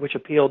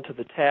appealed to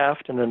the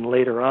Taft and then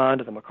later on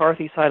to the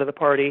McCarthy side of the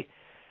party.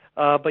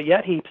 But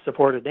yet he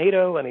supported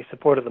NATO and he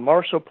supported the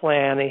Marshall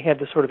Plan. He had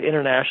this sort of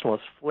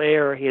internationalist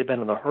flair. He had been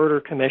on the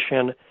Herter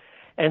Commission.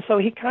 And so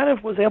he kind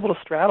of was able to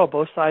straddle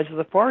both sides of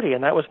the party,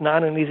 and that was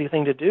not an easy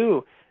thing to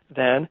do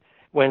then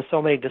when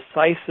so many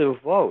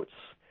decisive votes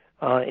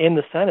in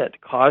the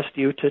Senate caused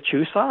you to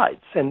choose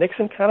sides. And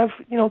Nixon kind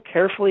of,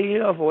 carefully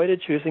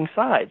avoided choosing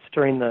sides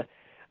during the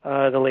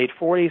late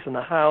 40s in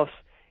the House,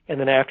 and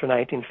then after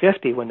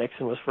 1950 when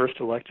Nixon was first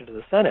elected to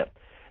the Senate.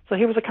 So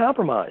he was a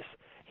compromise.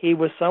 He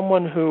was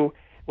someone who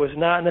was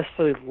not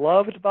necessarily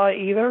loved by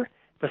either,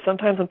 but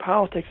sometimes in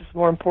politics it's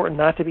more important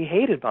not to be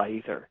hated by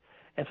either.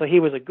 And so he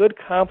was a good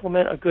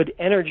complement, a good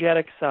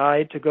energetic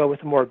side to go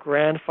with a more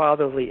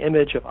grandfatherly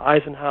image of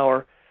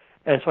Eisenhower.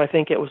 And so I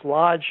think it was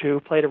Lodge who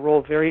played a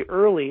role very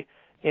early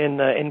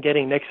in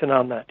getting Nixon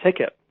on that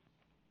ticket.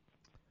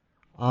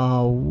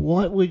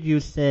 What would you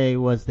say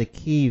was the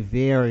key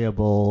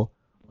variable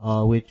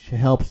which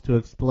helps to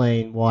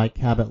explain why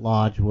Cabot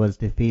Lodge was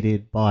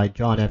defeated by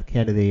John F.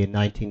 Kennedy in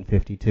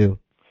 1952?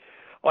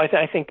 Well,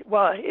 I think,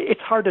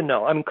 it's hard to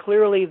know. I mean,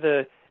 clearly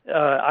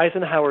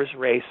Eisenhower's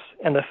race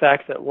and the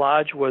fact that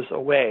Lodge was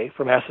away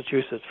from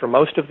Massachusetts for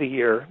most of the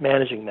year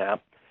managing that,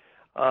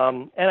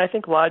 and I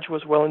think Lodge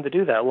was willing to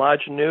do that.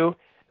 Lodge knew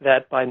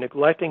that by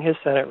neglecting his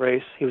Senate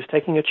race, he was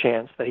taking a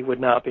chance that he would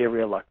not be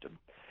reelected.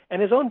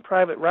 And his own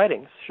private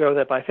writings show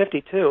that by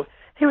 52,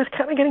 he was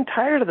kind of getting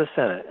tired of the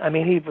Senate. I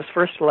mean, he was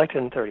first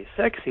elected in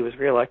 36. He was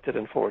reelected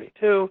in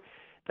 42.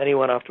 Then he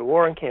went off to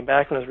war and came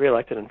back and was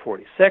reelected in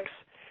 46.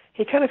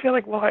 He kind of felt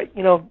like,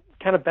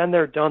 kind of been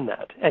there, done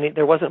that, and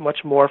there wasn't much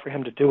more for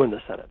him to do in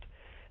the Senate.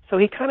 So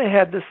he kind of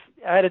had this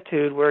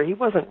attitude where he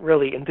wasn't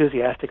really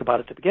enthusiastic about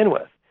it to begin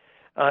with.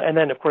 And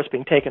then, of course,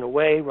 being taken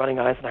away, running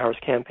Eisenhower's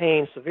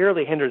campaign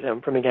severely hindered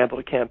him from being able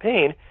to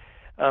campaign.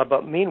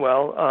 But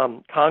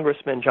meanwhile,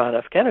 Congressman John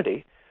F.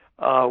 Kennedy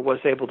was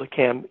able to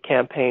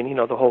campaign,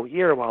 the whole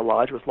year while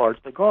Lodge was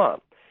largely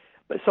gone.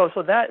 But so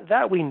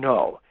that we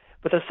know.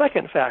 But the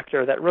second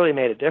factor that really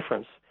made a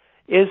difference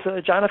is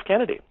John F.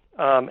 Kennedy.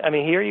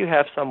 Here you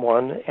have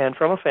someone and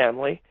from a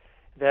family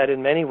that,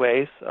 in many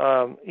ways,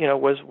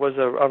 was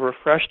a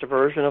refreshed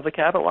version of the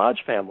Cabot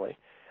Lodge family.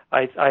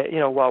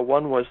 While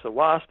one was the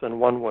WASP and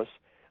one was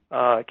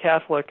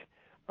Catholic,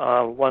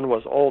 one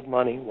was old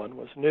money, one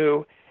was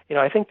new.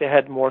 I think they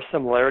had more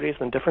similarities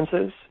than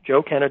differences.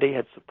 Joe Kennedy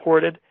had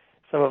supported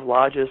some of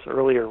Lodge's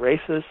earlier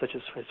races, such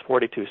as his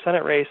 42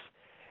 Senate race.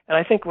 And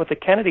I think what the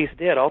Kennedys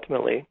did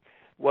ultimately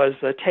was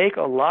take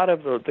a lot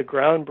of the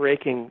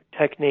groundbreaking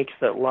techniques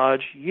that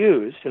Lodge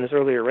used in his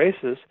earlier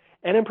races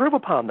and improve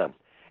upon them.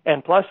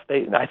 And plus,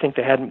 they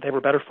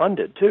were better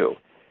funded too.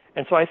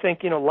 And so I think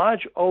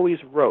Lodge always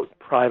wrote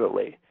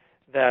privately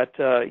that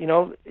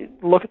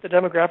look at the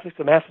demographics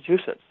of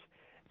Massachusetts.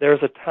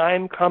 There's a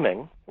time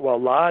coming. While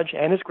Lodge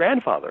and his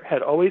grandfather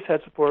had always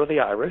had support of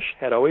the Irish,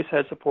 had always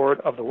had support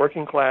of the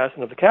working class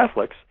and of the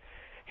Catholics,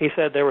 he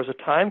said there was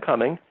a time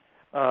coming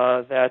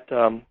that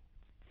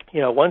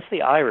once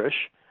the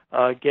Irish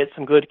get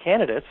some good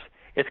candidates,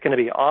 it's going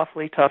to be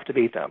awfully tough to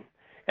beat them.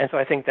 And so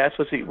I think that's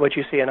what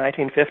you see in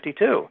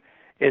 1952,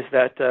 is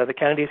that the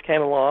Kennedys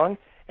came along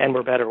and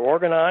were better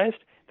organized,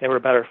 they were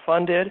better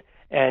funded,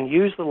 and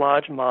used the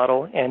Lodge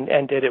model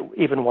and did it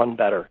even one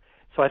better.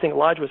 So I think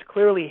Lodge was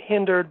clearly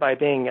hindered by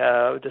being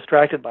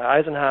distracted by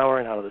Eisenhower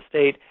and out of the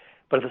state,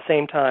 but at the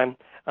same time,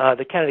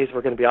 the Kennedys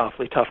were going to be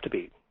awfully tough to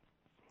beat.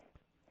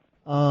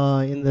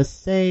 In the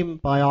same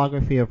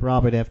biography of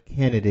Robert F.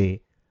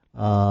 Kennedy,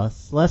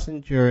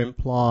 Schlesinger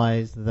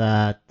implies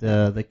that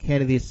the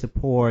Kennedys'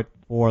 support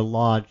for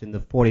Lodge in the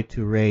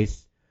 42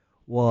 race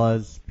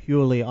was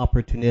purely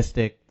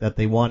opportunistic, that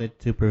they wanted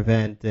to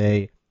prevent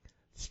a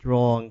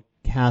strong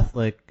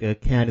Catholic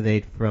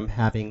candidate from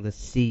having the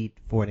seat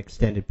for an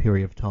extended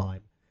period of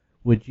time.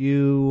 Would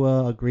you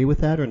agree with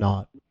that or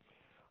not?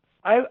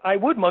 I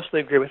would mostly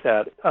agree with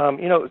that.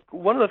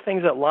 One of the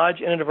things that Lodge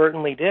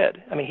inadvertently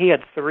did, he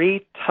had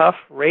three tough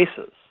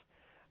races.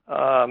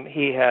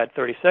 He had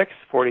 36,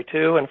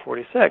 42, and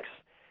 46.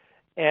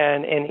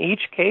 And in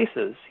each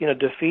cases,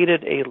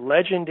 defeated a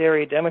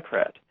legendary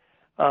Democrat.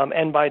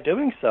 And by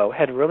doing so,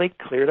 had really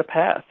cleared a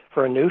path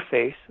for a new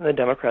face in the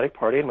Democratic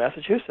Party in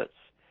Massachusetts.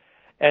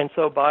 And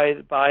so by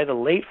the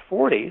late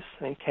 40s,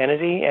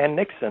 Kennedy and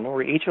Nixon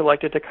were each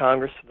elected to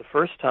Congress for the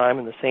first time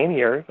in the same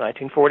year,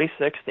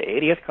 1946, the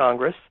 80th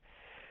Congress.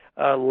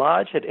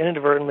 Lodge had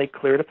inadvertently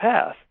cleared a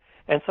path.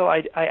 And so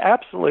I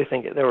absolutely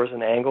think there was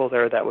an angle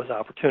there that was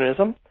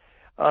opportunism.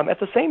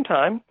 At the same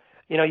time,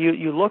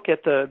 you look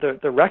at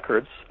the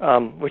records,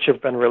 which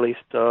have been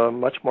released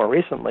much more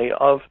recently,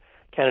 of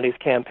Kennedy's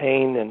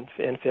campaign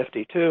in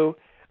 52,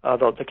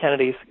 the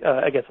Kennedys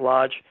against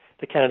Lodge.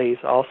 The Kennedys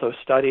also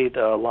studied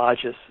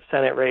Lodge's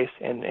Senate race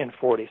in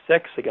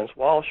 46 against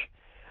Walsh.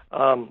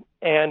 What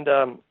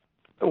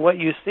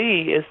you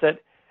see is that,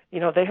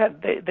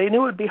 they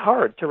knew it would be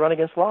hard to run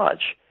against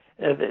Lodge.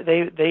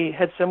 They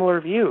had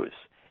similar views.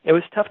 It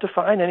was tough to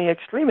find any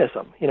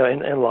extremism,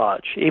 in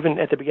Lodge, even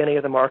at the beginning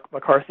of the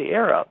McCarthy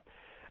era.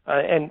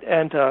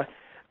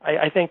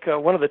 I think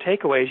one of the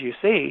takeaways you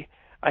see,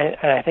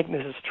 and I think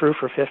this is true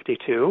for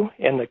 52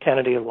 in the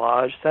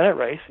Kennedy-Lodge Senate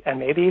race, and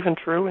maybe even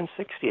true in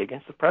 60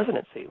 against the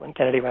presidency when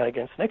Kennedy ran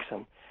against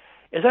Nixon,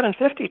 is that in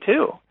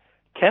 52,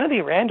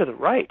 Kennedy ran to the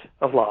right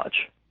of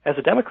Lodge as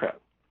a Democrat.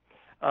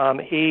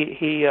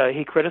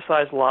 He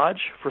criticized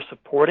Lodge for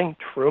supporting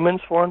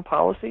Truman's foreign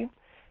policy.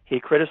 He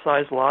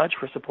criticized Lodge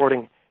for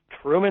supporting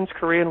Truman's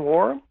Korean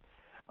War.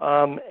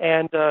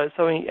 It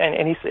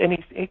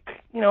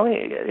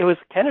was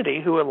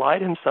Kennedy who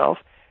allied himself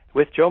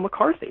with Joe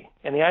McCarthy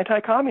in the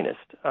anti-communist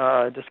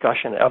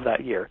discussion of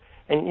that year.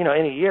 And, in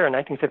a year in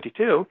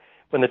 1952,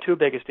 when the two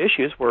biggest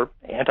issues were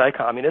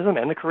anti-communism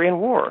and the Korean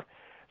War.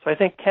 So I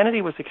think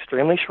Kennedy was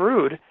extremely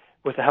shrewd,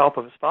 with the help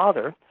of his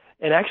father,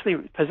 in actually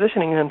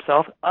positioning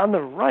himself on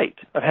the right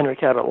of Henry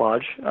Cabot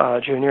Lodge, Jr.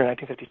 in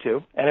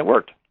 1952, and it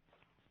worked.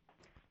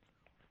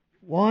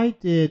 Why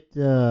did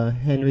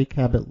Henry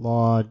Cabot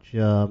Lodge,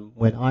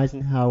 when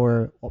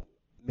Eisenhower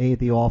made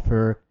the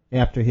offer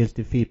after his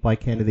defeat by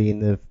Kennedy in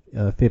the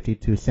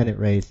 52 Senate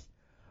race,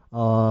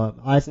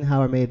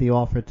 Eisenhower made the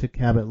offer to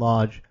Cabot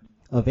Lodge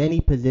of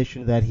any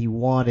position that he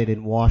wanted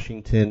in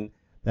Washington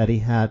that he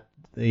had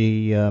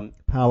the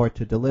power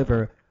to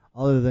deliver,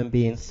 other than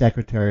being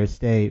Secretary of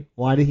State?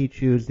 Why did he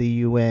choose the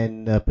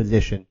UN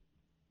position?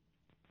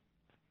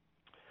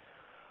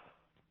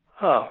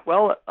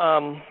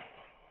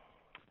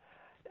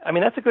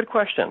 That's a good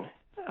question.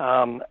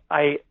 Some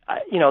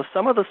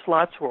of the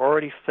slots were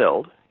already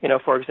filled.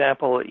 For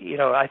example,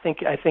 I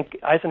think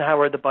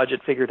Eisenhower had the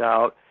budget figured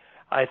out.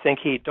 I think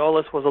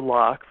Dulles was a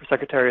lock for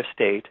Secretary of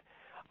State.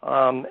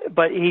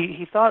 But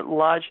he thought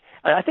Lodge,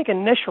 I think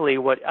initially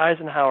what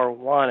Eisenhower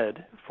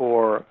wanted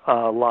for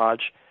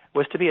Lodge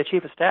was to be a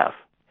chief of staff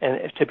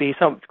and to be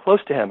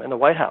close to him in the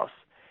White House.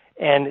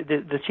 And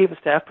the chief of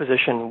staff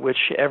position,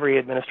 which every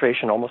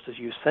administration almost has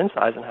used since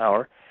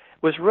Eisenhower,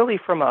 was really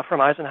from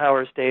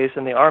Eisenhower's days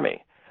in the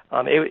Army.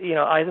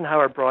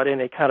 Eisenhower brought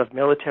in a kind of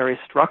military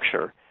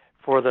structure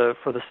for the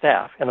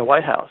staff in the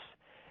White House.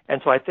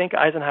 And so I think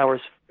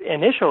Eisenhower's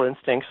initial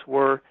instincts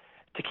were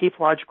to keep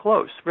Lodge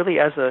close, really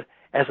as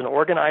an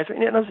organizer,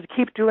 and to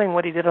keep doing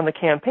what he did on the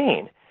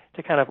campaign,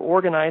 to kind of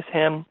organize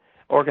him,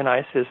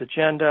 organize his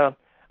agenda,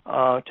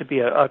 to be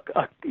a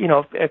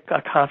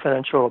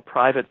confidential,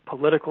 private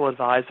political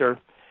advisor.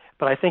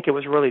 But I think it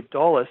was really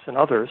Dulles and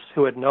others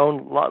who had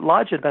known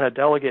Lodge had been a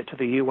delegate to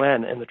the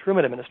UN in the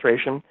Truman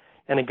administration,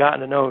 and had gotten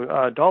to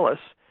know Dulles,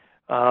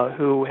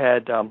 who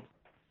had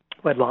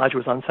Lodge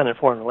was on Senate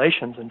Foreign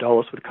Relations, and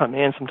Dulles would come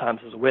in sometimes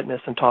as a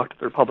witness and talk to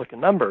the Republican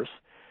members.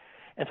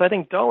 And so I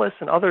think Dulles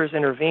and others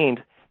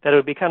intervened that it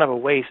would be kind of a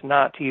waste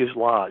not to use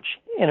Lodge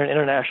in an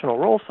international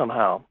role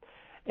somehow.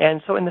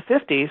 And so in the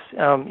 50s,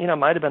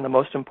 might have been the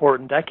most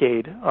important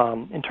decade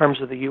in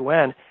terms of the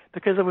UN,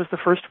 because it was the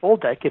first full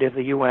decade of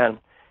the UN.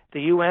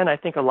 The UN, I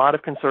think a lot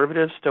of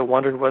conservatives still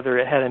wondered whether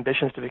it had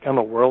ambitions to become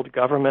a world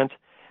government,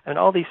 and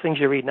all these things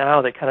you read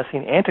now that kind of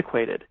seem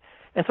antiquated.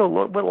 And so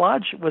what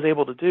Lodge was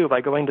able to do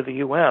by going to the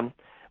UN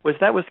was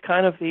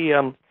kind of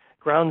the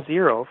ground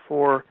zero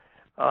for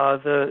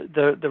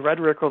the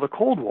rhetoric of the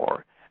Cold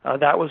War.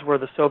 That was where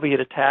the Soviet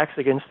attacks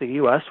against the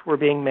U.S. were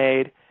being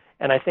made.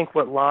 And I think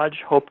what Lodge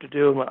hoped to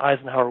do and what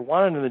Eisenhower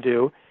wanted him to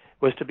do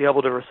was to be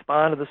able to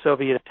respond to the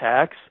Soviet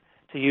attacks,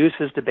 to use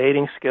his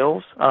debating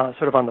skills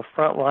sort of on the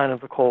front line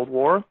of the Cold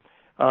War,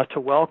 to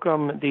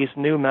welcome these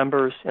new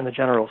members in the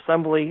General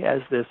Assembly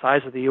as the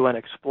size of the UN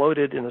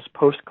exploded in this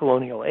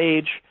post-colonial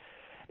age.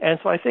 And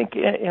so I think,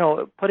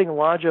 putting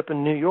Lodge up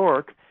in New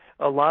York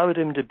allowed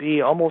him to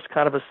be almost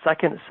kind of a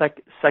second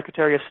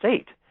Secretary of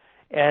State.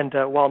 And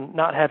while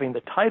not having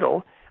the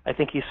title, I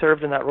think he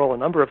served in that role a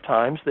number of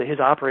times. That his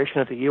operation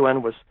at the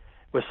UN was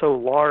so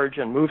large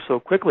and moved so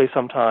quickly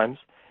sometimes,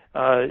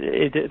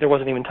 there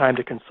wasn't even time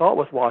to consult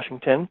with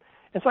Washington.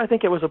 And so I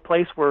think it was a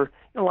place where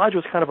Lodge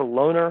was kind of a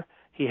loner.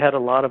 He had a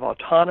lot of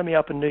autonomy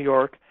up in New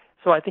York.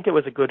 So I think it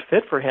was a good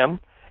fit for him.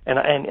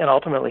 And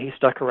ultimately he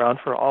stuck around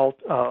for all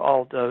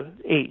the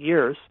 8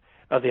 years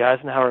of the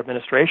Eisenhower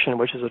administration,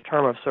 which is a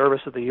term of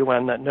service at the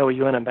UN that no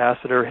UN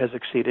ambassador has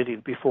exceeded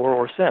either before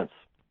or since.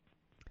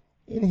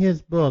 In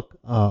his book,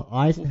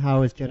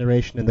 Eisenhower's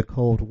Generation in the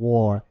Cold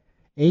War,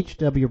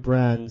 H.W.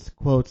 Brands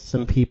quotes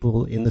some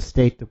people in the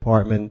State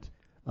Department,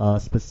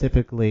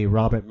 specifically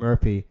Robert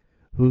Murphy,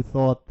 who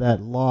thought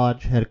that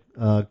Lodge had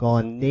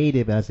gone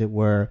native, as it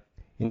were,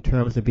 in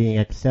terms of being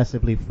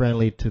excessively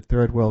friendly to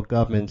third world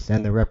governments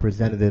and their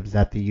representatives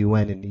at the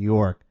UN in New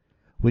York.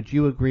 Would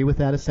you agree with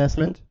that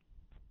assessment?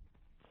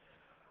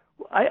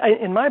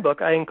 In my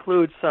book, I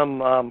include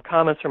some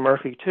comments from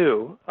Murphy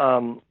too,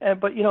 I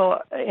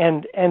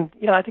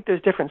think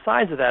there's different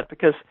sides of that,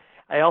 because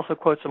I also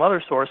quote some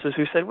other sources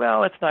who said,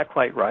 well, it's not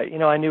quite right.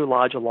 I knew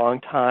Lodge a long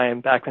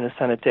time back in the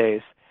Senate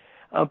days,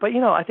 but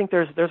I think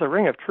there's a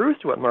ring of truth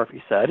to what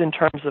Murphy said in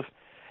terms of,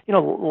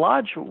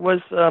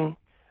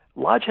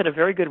 Lodge had a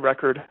very good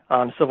record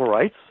on civil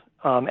rights,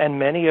 and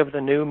many of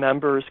the new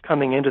members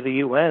coming into the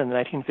UN in the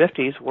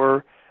 1950s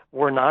were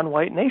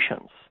non-white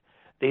nations.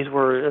 These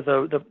were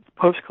the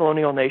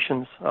post-colonial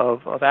nations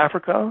of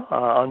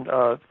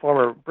Africa,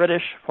 former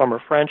British, former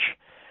French,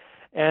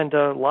 and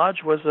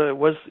Lodge was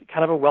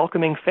kind of a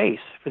welcoming face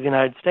for the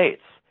United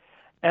States.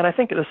 And I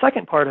think the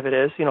second part of it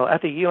is,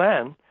 at the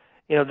UN,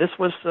 this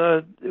was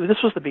the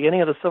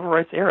beginning of the Civil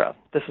Rights era.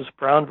 This was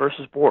Brown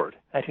versus Board,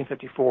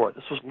 1954.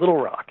 This was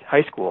Little Rock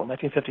High School in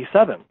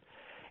 1957.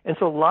 And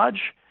so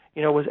Lodge,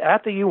 was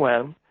at the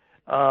UN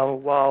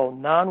while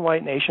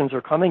non-white nations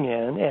are coming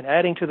in and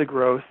adding to the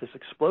growth, this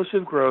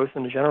explosive growth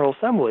in the General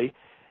Assembly.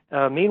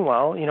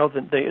 Meanwhile,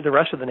 the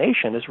rest of the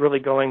nation is really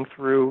going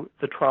through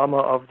the trauma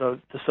of the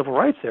Civil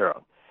Rights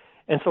era.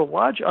 And so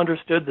Lodge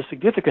understood the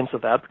significance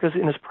of that, because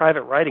in his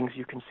private writings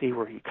you can see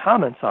where he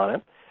comments on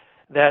it,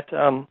 that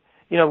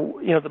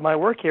that my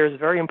work here is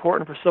very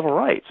important for civil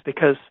rights,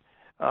 because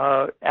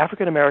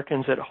African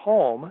Americans at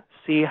home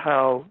see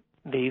how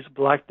these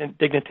black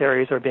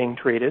dignitaries are being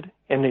treated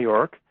in New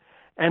York,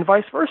 and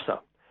vice versa.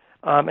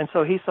 And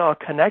so he saw a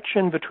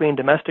connection between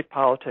domestic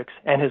politics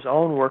and his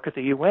own work at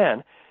the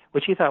UN,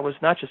 which he thought was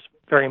not just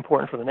very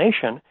important for the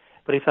nation,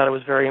 but he thought it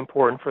was very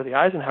important for the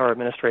Eisenhower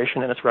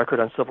administration and its record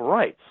on civil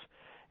rights.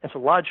 And so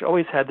Lodge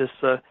always had this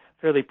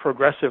fairly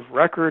progressive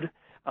record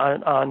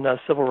on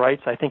civil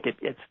rights. I think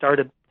it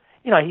started,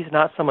 he's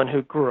not someone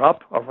who grew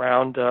up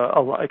around,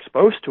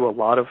 exposed to a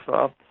lot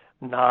of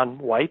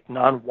non-white,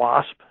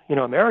 non-WASP,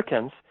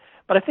 Americans,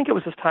 but I think it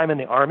was his time in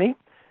the Army,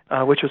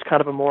 which was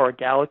kind of a more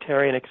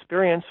egalitarian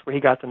experience, where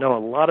he got to know a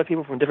lot of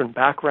people from different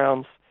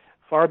backgrounds,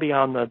 far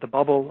beyond the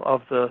bubble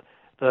of the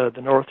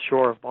North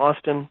Shore of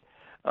Boston,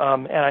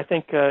 and I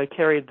think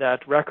carried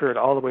that record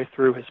all the way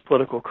through his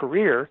political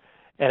career,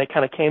 And it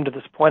kind of came to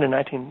this point in the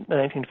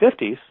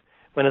 1950s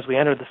when, as we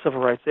entered the civil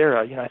rights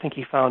era, I think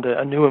he found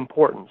a new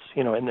importance,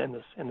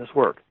 in this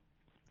work.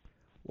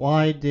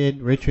 Why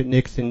did Richard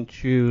Nixon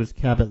choose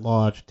Cabot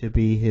Lodge to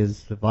be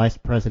his vice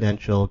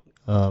presidential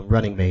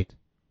running mate?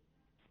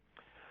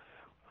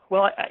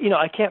 Well,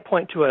 I can't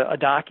point to a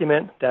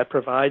document that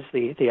provides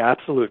the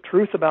absolute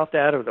truth about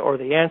that or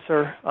the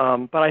answer.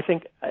 But I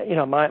think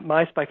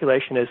my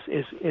speculation is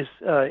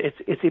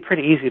it's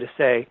pretty easy to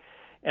say,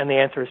 and the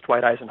answer is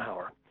Dwight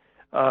Eisenhower.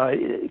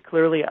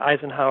 Clearly,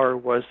 Eisenhower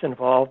was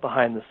involved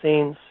behind the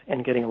scenes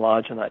in getting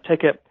Lodge on that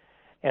ticket.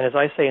 And as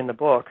I say in the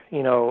book, by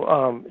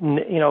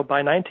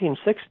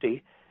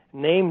 1960,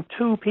 name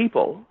two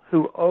people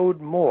who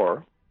owed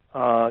more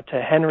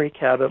to Henry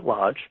Cabot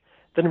Lodge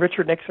than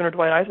Richard Nixon or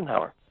Dwight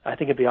Eisenhower. I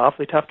think it'd be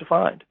awfully tough to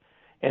find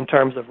in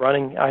terms of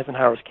running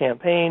Eisenhower's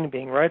campaign,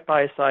 being right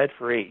by his side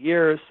for 8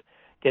 years,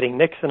 getting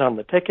Nixon on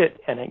the ticket,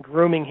 and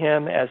grooming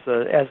him as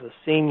a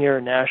senior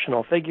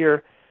national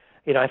figure.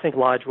 I think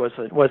Lodge was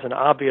an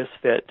obvious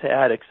fit to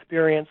add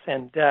experience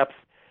and depth,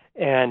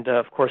 and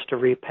of course to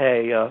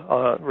repay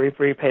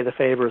the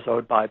favors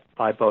owed by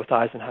both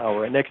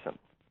Eisenhower and Nixon.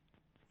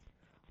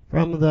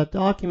 From the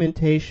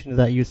documentation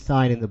that you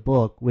cite in the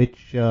book,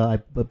 which I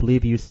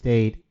believe you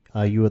state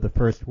you were the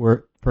first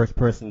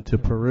person to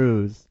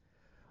peruse,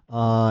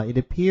 it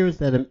appears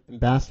that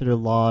Ambassador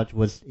Lodge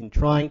was in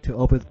trying to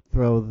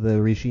overthrow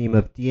the regime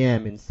of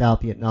Diem in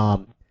South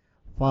Vietnam,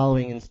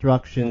 following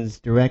instructions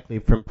directly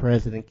from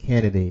President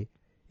Kennedy.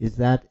 Is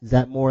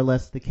that more or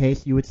less the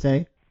case, you would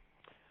say?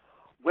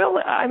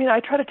 Well,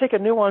 I try to take a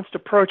nuanced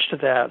approach to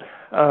that.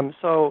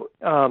 So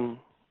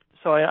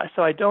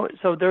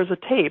there's a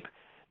tape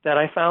that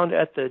I found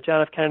at the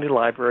John F. Kennedy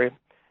Library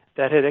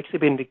that had actually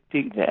been,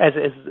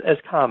 as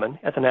common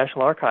at the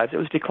National Archives. It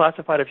was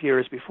declassified a few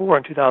years before,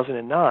 in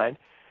 2009.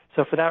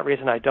 So for that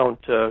reason, I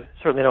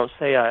certainly don't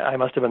say I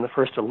must have been the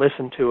first to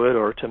listen to it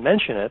or to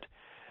mention it.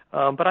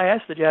 But I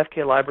asked the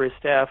JFK Library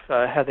staff,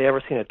 had they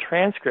ever seen a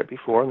transcript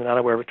before, and they're not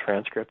aware of a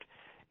transcript.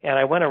 And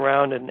I went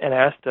around and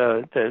asked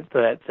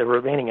the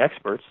remaining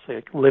experts,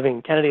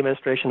 living Kennedy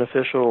administration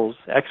officials,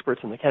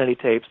 experts in the Kennedy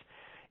tapes,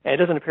 and it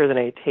doesn't appear that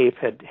any tape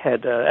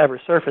had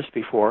ever surfaced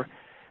before.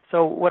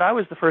 So what I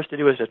was the first to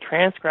do is to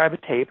transcribe a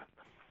tape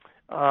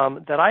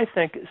that I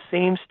think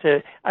seems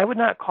to, I would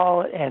not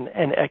call it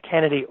a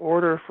Kennedy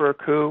order for a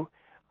coup.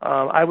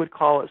 I would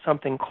call it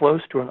something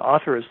close to an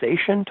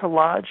authorization to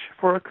lodge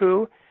for a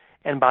coup.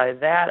 And by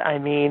that, I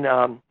mean,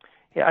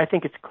 I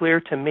think it's clear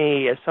to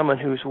me, as someone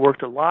who's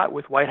worked a lot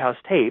with White House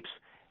tapes,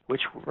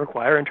 which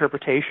require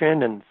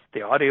interpretation, and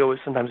the audio is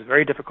sometimes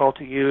very difficult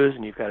to use,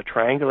 and you've got to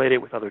triangulate it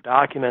with other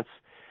documents.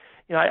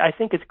 I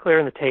think it's clear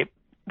in the tape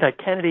that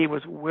Kennedy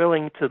was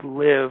willing to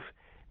live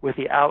with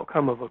the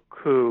outcome of a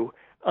coup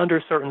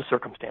under certain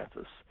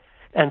circumstances.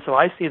 And so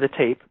I see the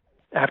tape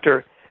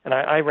after, and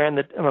I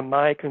ran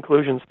my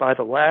conclusions by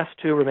the last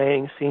two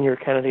remaining senior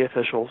Kennedy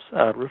officials,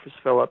 Rufus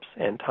Phillips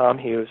and Tom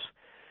Hughes.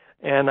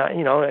 And,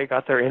 I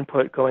got their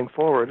input going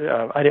forward.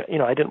 I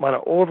didn't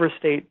want to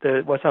overstate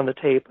what's on the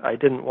tape. I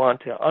didn't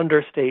want to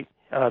understate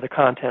the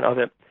content of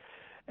it.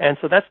 And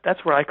so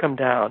that's where I come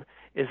down,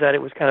 is that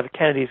it was kind of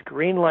Kennedy's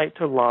green light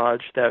to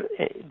Lodge that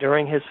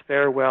during his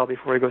farewell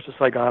before he goes to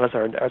Saigon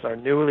as our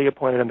newly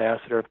appointed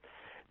ambassador,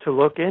 to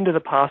look into the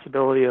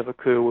possibility of a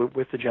coup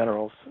with the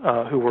generals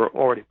who were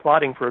already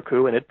plotting for a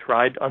coup and had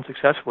tried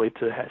unsuccessfully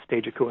to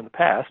stage a coup in the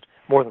past,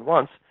 more than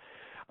once,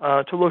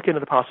 to look into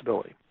the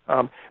possibility.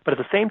 But at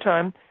the same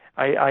time,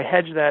 I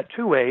hedge that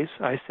two ways.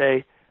 I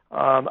say,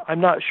 I'm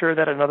not sure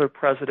that another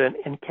president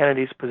in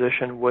Kennedy's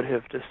position would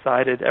have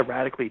decided a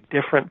radically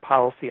different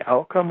policy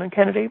outcome than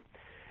Kennedy.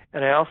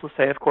 And I also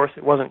say, of course,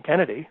 it wasn't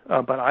Kennedy,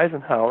 but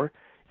Eisenhower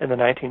in the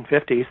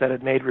 1950s that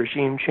had made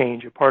regime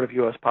change a part of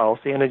U.S.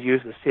 policy and had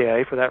used the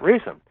CIA for that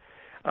reason.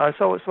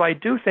 So I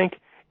do think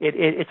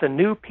it's a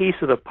new piece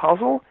of the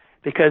puzzle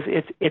because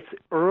it's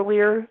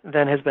earlier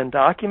than has been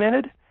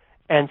documented.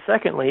 And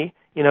secondly,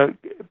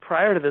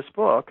 prior to this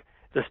book,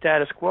 the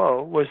status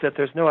quo was that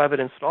there's no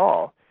evidence at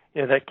all,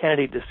 that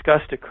Kennedy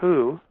discussed a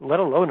coup, let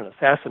alone an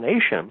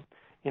assassination,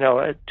 2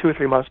 or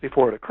 3 months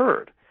before it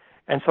occurred.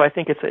 And so I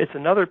think it's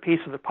another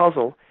piece of the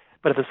puzzle,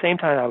 but at the same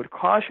time I would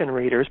caution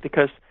readers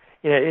because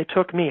it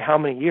took me how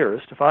many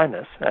years to find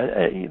this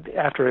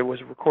after it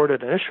was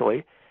recorded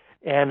initially,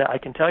 and I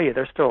can tell you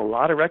there's still a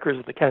lot of records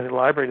at the Kennedy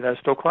Library that are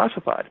still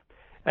classified.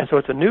 And so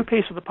it's a new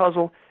piece of the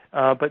puzzle,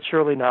 but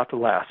surely not the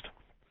last.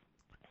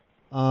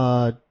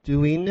 Do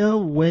we know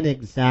when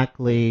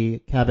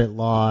exactly Cabot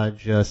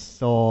Lodge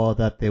saw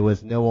that there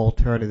was no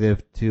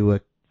alternative to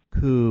a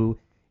coup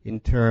in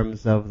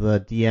terms of the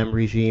Diem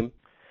regime?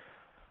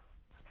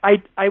 I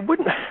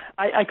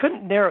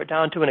couldn't narrow it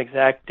down to an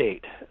exact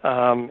date.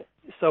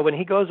 So when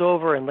he goes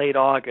over in late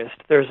August,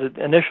 there's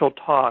an initial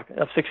talk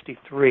of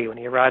 1963 when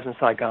he arrives in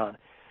Saigon.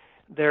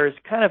 There's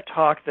kind of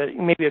talk that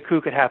maybe a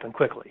coup could happen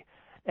quickly,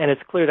 and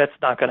it's clear that's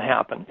not going to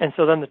happen. And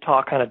so then the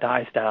talk kind of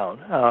dies down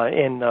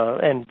in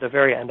the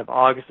very end of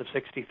August of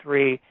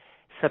 1963.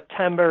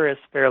 September is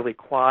fairly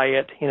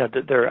quiet.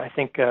 I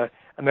think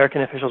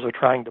American officials were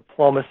trying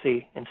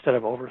diplomacy instead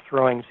of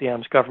overthrowing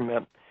Ziem's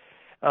government.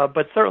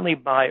 But certainly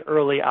by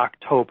early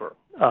October,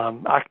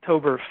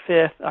 October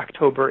 5th,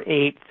 October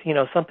 8th,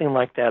 something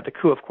like that. The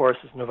coup, of course,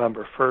 is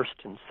November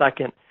 1st and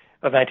 2nd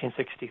of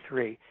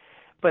 1963.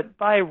 But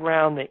by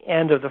around the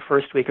end of the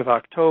first week of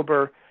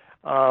October,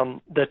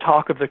 the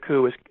talk of the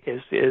coup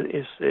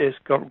is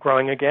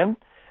growing again.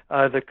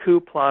 The coup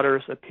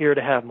plotters appear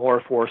to have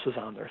more forces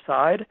on their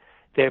side.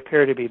 They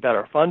appear to be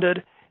better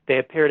funded. They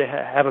appear to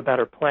have a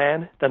better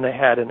plan than they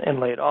had in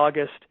late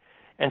August.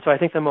 And so I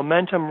think the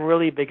momentum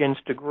really begins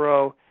to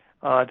grow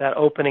that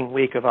opening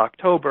week of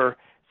October.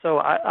 So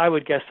I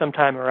would guess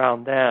sometime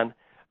around then.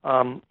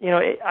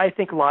 I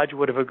think Lodge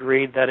would have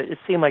agreed that it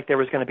seemed like there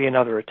was going to be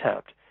another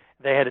attempt.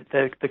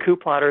 The coup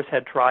plotters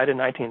had tried in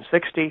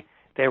 1960.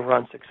 They were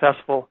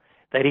unsuccessful.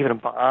 They'd even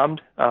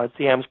bombed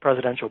Ziem's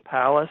presidential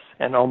palace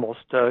and almost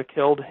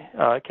killed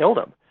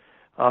him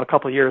a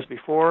couple of years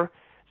before.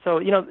 So,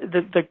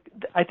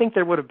 I think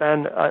there would have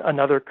been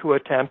another coup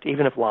attempt,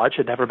 even if Lodge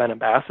had never been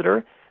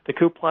ambassador. The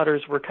coup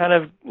plotters were kind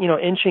of,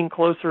 inching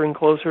closer and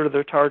closer to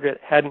their target,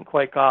 hadn't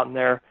quite gotten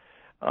there.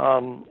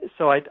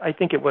 So I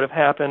think it would have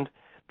happened.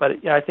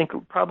 But I think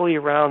probably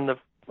around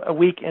a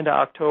week into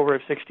October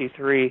of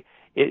 63,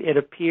 it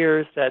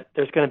appears that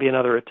there's going to be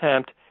another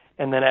attempt.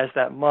 And then as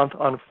that month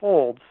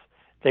unfolds,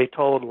 they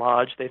told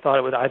Lodge they thought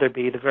it would either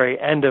be the very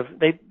end of,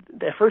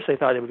 at first they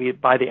thought it would be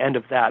by the end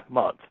of that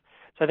month.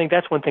 So I think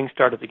that's when things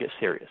started to get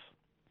serious.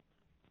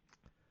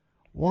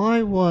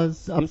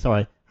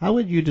 How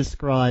would you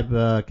describe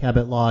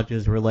Cabot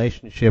Lodge's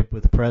relationship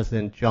with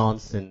President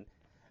Johnson,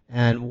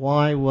 and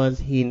why was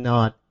he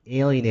not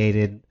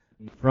alienated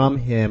from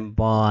him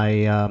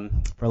by,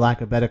 for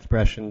lack of a better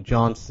expression,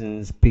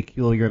 Johnson's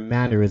peculiar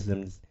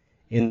mannerisms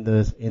in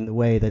the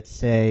way that,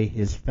 say,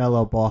 his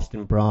fellow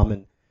Boston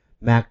Brahmin,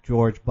 Mac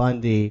George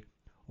Bundy,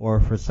 or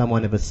for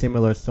someone of a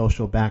similar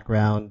social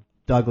background,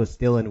 Douglas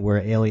Dillon, were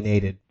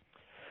alienated?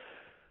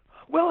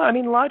 Well,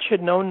 Lodge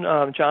had known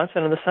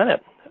Johnson in the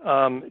Senate.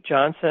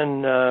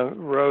 Johnson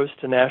rose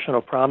to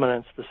national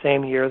prominence the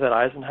same year that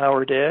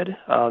Eisenhower did,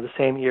 the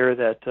same year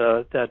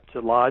that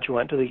Lodge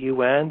went to the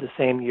UN, the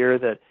same year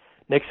that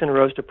Nixon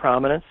rose to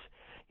prominence.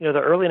 The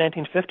early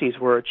 1950s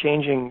were a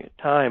changing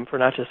time for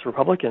not just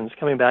Republicans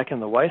coming back in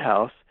the White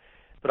House,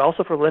 but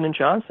also for Lyndon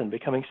Johnson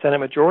becoming Senate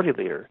Majority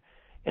Leader.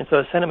 And so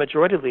as Senate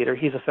Majority Leader,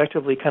 he's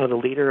effectively kind of the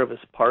leader of his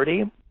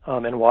party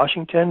in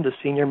Washington, the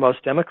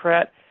senior-most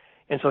Democrat.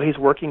 And so he's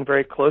working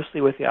very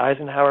closely with the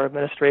Eisenhower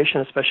administration,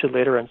 especially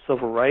later on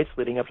civil rights,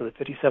 leading up to the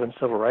 57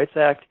 Civil Rights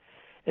Act.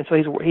 And so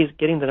he's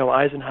getting to know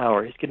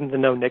Eisenhower. He's getting to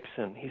know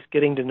Nixon. He's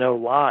getting to know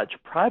Lodge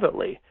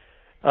privately.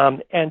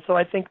 And so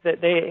I think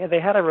that they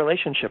had a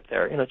relationship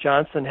there.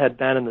 Johnson had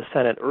been in the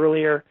Senate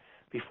earlier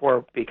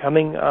before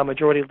becoming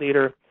Majority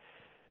Leader.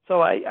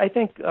 So I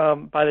think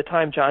by the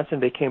time Johnson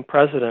became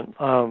president,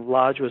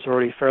 Lodge was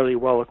already fairly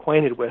well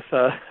acquainted with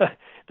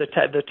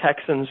the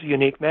Texans'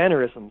 unique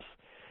mannerisms.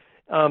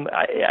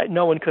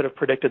 No one could have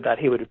predicted that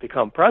he would have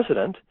become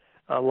president.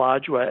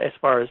 Lodge, as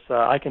far as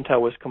I can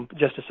tell, was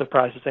just as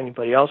surprised as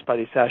anybody else by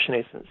the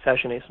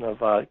assassination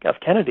of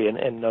Kennedy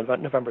in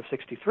November of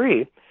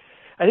 '63.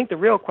 I think the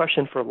real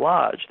question for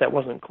Lodge that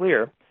wasn't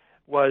clear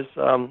was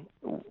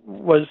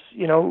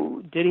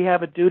did he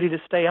have a duty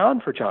to stay on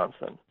for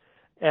Johnson?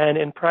 And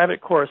in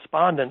private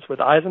correspondence with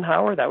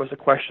Eisenhower, that was a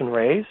question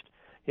raised.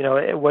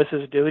 It was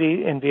his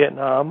duty in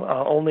Vietnam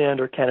only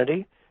under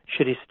Kennedy.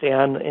 Should he stay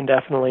on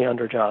indefinitely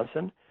under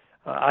Johnson?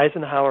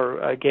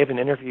 Eisenhower gave an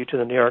interview to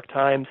the New York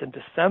Times in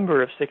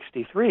December of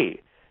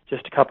 '63,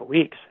 just a couple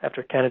weeks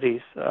after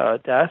Kennedy's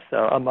death,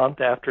 a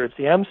month after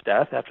Ziem's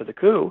death, after the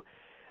coup,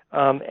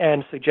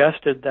 and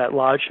suggested that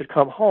Lodge should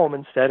come home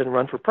instead and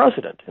run for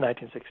president in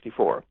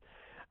 1964.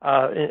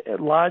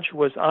 Lodge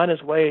was on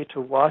his way to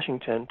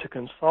Washington to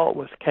consult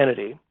with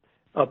Kennedy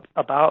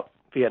about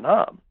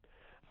Vietnam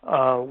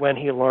when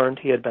he learned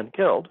Kennedy had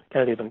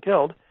been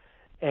killed.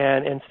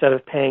 And instead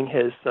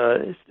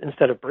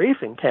of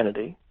briefing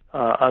Kennedy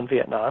on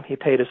Vietnam, he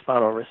paid his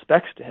final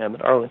respects to him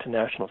at Arlington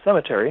National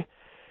Cemetery,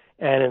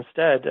 and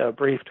instead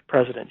briefed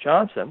President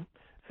Johnson,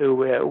 who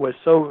was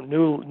so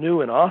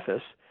new in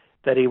office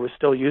that he was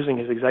still using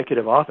his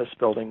executive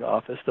building,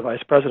 the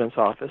vice president's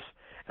office.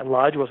 And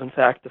Lodge was, in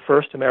fact, the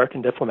first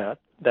American diplomat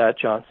that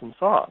Johnson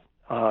saw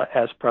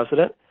as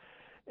president,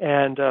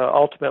 and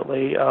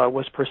ultimately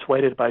was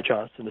persuaded by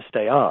Johnson to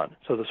stay on.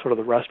 So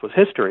the rest was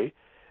history.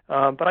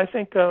 But I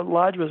think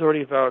Lodge was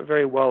already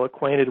very well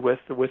acquainted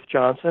with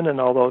Johnson, and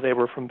although they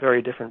were from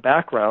very different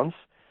backgrounds,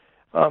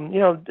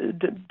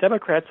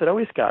 Democrats had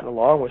always gotten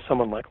along with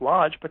someone like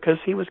Lodge because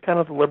he was kind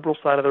of the liberal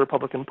side of the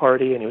Republican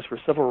Party, and he was for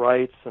civil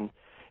rights, and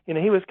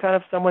he was kind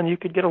of someone you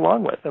could get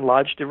along with. And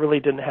Lodge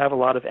really didn't have a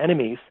lot of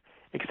enemies,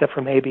 except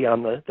for maybe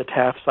on the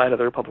Taft side of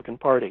the Republican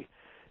Party.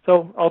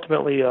 So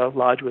ultimately,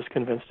 Lodge was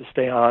convinced to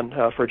stay on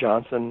for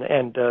Johnson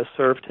and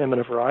served him in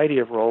a variety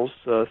of roles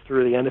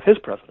through the end of his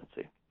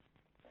presidency.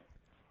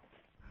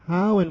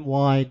 How and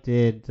why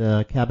did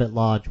Cabot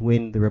Lodge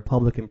win the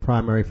Republican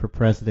primary for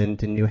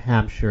president in New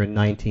Hampshire in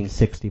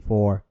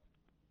 1964?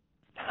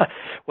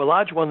 Well,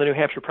 Lodge won the New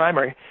Hampshire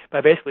primary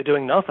by basically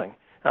doing nothing.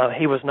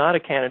 He was not a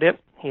candidate.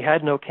 He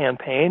had no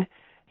campaign.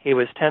 He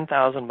was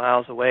 10,000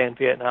 miles away in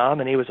Vietnam,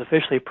 and he was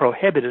officially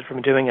prohibited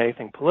from doing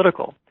anything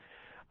political.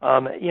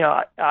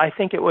 I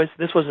think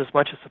this was as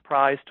much a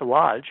surprise to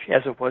Lodge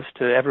as it was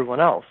to everyone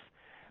else.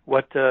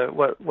 What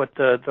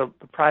the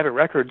private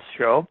records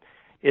show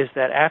is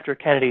that after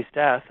Kennedy's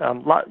death,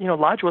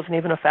 Lodge wasn't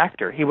even a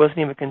factor. He wasn't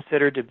even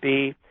considered to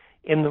be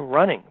in the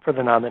running for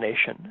the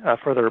nomination,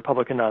 for the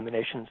Republican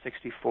nomination in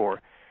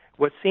 '64.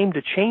 What seemed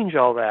to change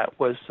all that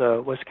was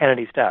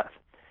Kennedy's death.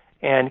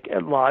 And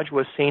Lodge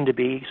was seen to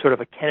be sort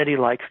of a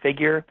Kennedy-like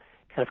figure,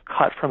 kind of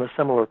cut from a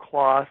similar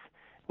cloth,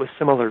 with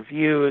similar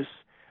views,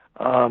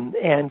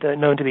 and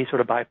known to be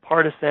sort of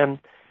bipartisan.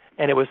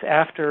 And it was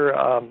after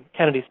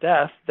Kennedy's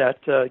death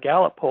that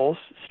Gallup polls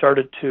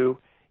started to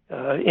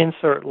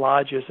insert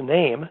Lodge's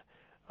name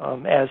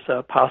as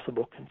a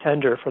possible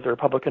contender for the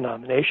Republican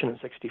nomination in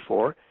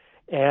 '64.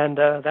 And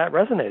that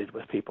resonated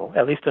with people,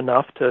 at least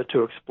enough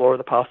to explore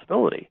the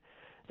possibility.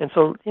 And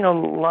so,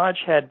 Lodge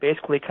had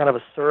basically kind of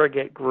a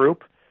surrogate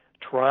group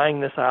trying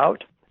this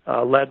out,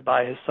 led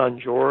by his son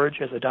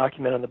George, as a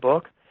document in the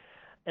book,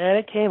 and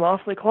it came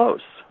awfully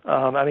close.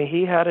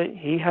 He had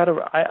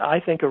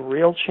I think, a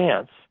real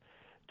chance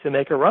to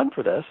make a run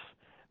for this,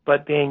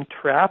 but being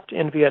trapped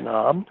in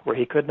Vietnam, where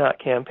he could not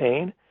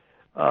campaign,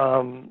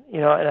 and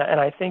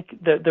I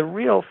think the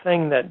real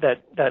thing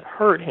that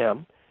hurt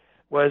him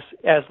was,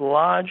 as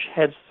Lodge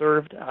had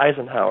served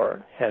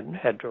Eisenhower,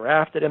 had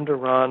drafted him to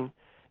run,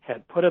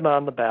 had put him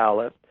on the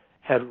ballot,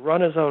 had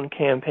run his own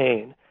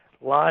campaign,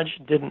 Lodge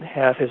didn't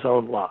have his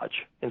own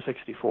Lodge in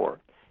 '64.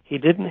 He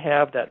didn't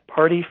have that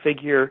party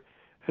figure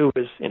who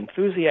was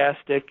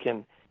enthusiastic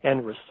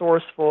and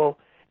resourceful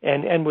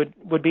and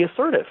would be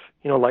assertive,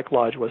 like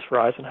Lodge was for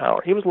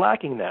Eisenhower. He was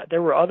lacking that.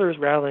 There were others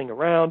rallying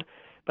around,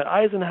 but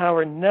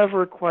Eisenhower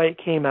never quite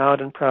came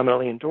out and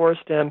prominently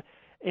endorsed him.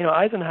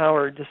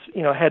 Eisenhower just,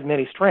 had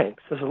many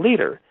strengths as a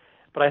leader,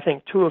 but I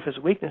think two of his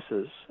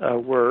weaknesses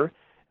were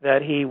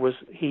that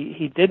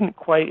he didn't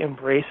quite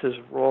embrace his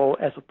role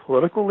as a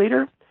political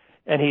leader,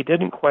 and he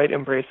didn't quite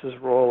embrace his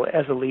role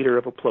as a leader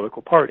of a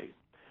political party.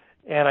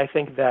 And I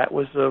think that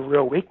was a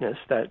real weakness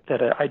that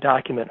I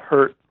document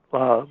hurt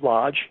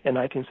Lodge in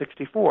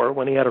 1964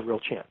 when he had a real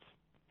chance.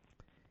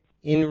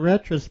 In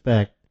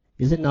retrospect,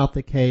 is it not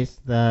the case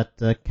that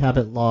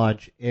Cabot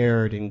Lodge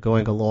erred in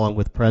going along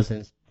with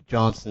President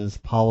Johnson's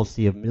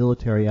policy of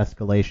military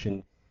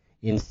escalation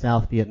in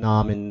South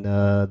Vietnam in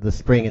the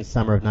spring and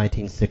summer of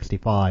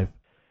 1965?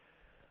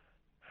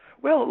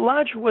 Well,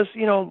 Lodge was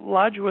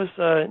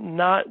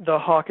not the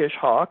hawkish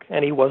hawk,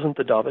 and he wasn't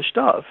the dovish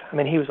dove.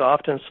 He was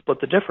often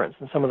split the difference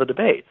in some of the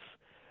debates.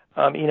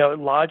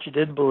 Lodge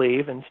did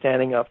believe in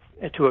standing up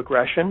to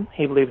aggression.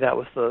 He believed that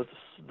was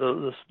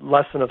the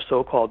lesson of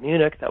so-called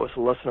Munich. That was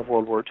the lesson of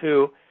World War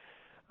II.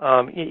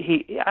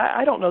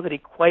 I don't know that he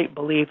quite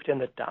believed in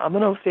the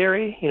domino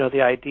theory,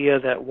 the idea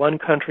that one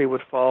country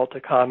would fall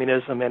to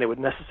communism and it would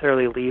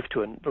necessarily lead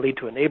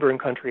to a neighboring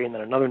country and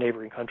then another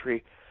neighboring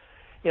country.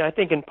 I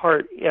think in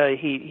part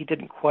he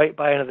didn't quite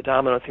buy into the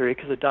domino theory,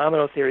 because the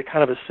domino theory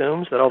kind of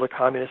assumes that all the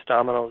communist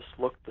dominoes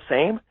look the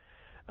same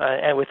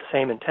and with the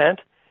same intent.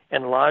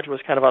 And Lodge was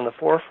kind of on the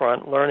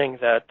forefront, learning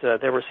that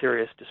there were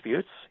serious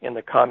disputes in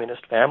the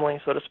communist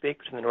family, so to speak,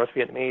 between the North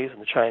Vietnamese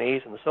and the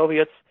Chinese and the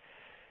Soviets.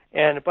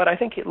 But I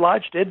think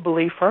Lodge did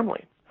believe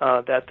firmly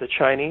that the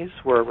Chinese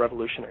were a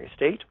revolutionary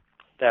state,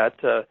 that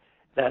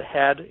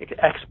had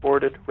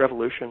exported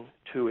revolution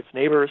to its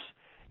neighbors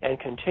and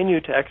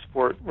continued to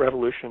export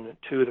revolution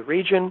to the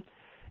region.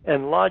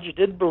 And Lodge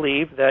did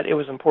believe that it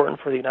was important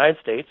for the United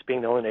States,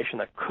 being the only nation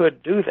that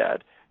could do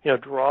that,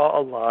 draw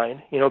a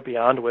line,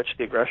 beyond which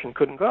the aggression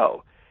couldn't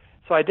go.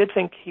 So I did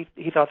think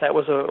he thought that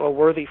was a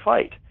worthy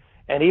fight.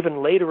 And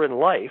even later in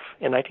life,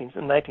 in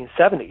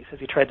 1970s, as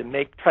he tried to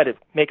make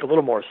a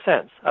little more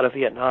sense out of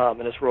Vietnam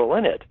and his role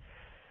in it,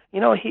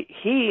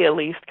 he at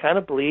least kind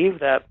of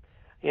believed that,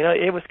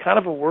 it was kind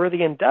of a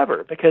worthy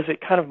endeavor, because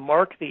it kind of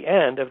marked the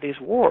end of these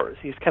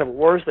kind of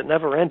wars that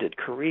never ended,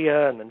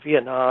 Korea and then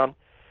Vietnam,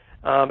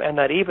 and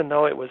that even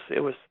though it was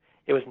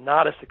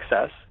not a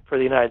success for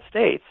the United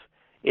States,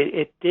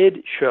 it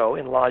did show,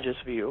 in Lodge's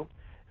view,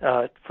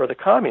 for the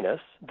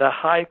communists, the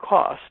high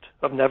cost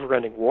of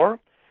never-ending war,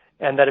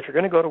 and that if you're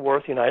going to go to war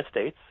with the United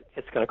States,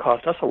 it's going to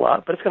cost us a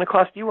lot, but it's going to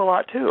cost you a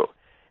lot too.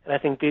 And I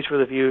think these were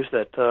the views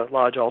that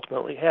Lodge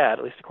ultimately had,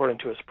 at least according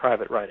to his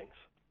private writings.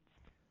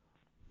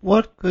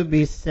 What could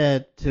be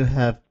said to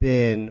have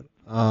been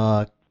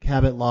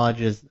Cabot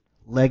Lodge's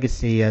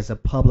legacy as a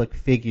public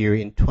figure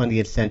in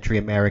 20th century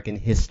American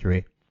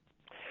history?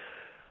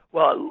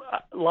 Well,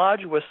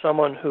 Lodge was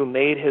someone who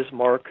made his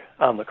mark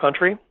on the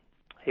country.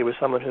 He was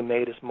someone who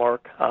made his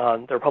mark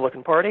on the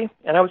Republican Party,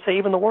 and I would say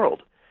even the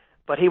world.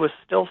 But he was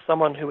still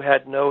someone who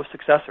had no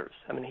successors.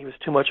 He was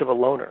too much of a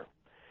loner.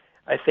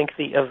 I think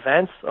the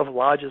events of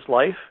Lodge's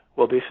life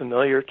will be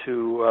familiar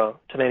to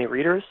many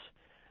readers.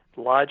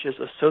 Lodge's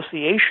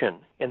association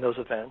in those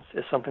events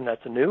is something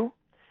that's new,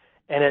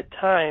 and at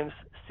times,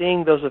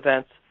 seeing those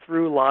events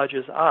through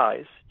Lodge's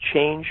eyes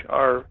change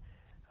our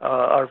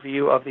our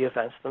view of the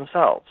events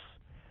themselves.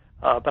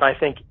 But I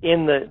think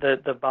in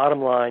the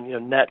bottom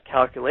line, net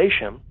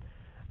calculation,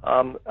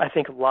 I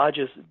think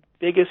Lodge's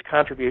biggest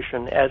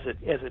contribution as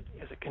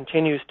it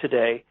continues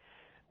today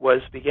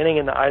was beginning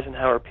in the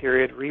Eisenhower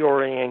period,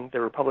 reorienting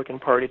the Republican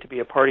Party to be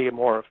a party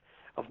more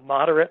of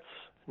moderates,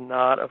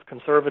 not of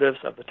conservatives,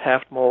 of the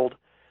Taft mold,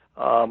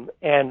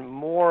 and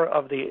more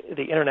of the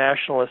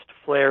internationalist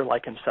flair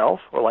like himself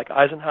or like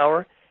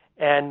Eisenhower,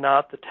 and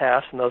not the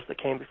Tafts and those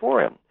that came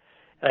before him.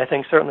 And I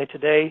think certainly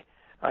today,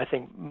 I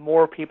think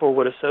more people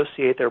would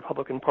associate the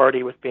Republican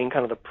Party with being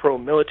kind of the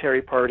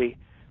pro-military party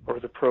or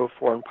the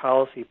pro-foreign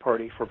policy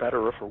party, for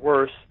better or for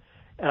worse.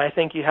 And I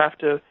think you have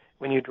to,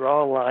 when you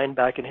draw a line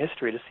back in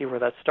history to see where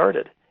that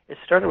started, it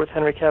started with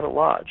Henry Cabot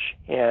Lodge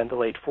in the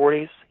late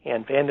 40s,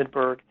 and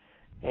Vandenberg,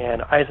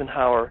 and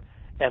Eisenhower,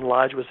 and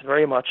Lodge was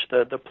very much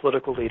the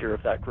political leader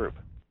of that group.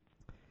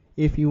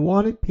 If you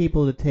wanted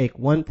people to take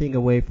one thing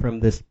away from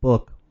this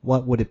book,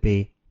 what would it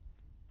be?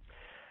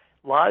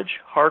 Lodge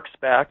harks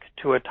back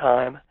to a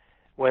time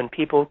when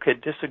people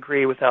could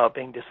disagree without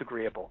being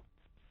disagreeable.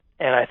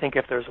 And I think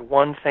if there's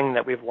one thing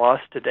that we've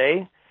lost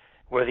today,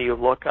 whether you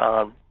look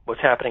on what's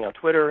happening on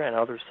Twitter and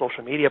other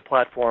social media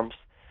platforms,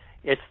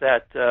 it's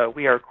that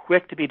we are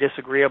quick to be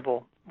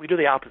disagreeable. We do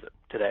the opposite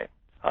today.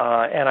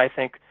 And I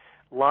think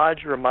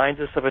Lodge reminds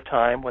us of a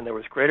time when there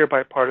was greater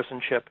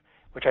bipartisanship,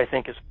 which I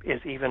think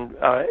is even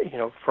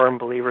firm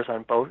believers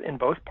in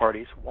both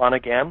parties won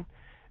again.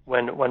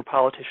 When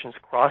politicians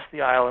crossed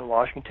the aisle in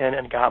Washington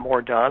and got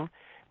more done,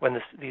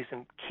 when these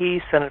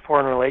key Senate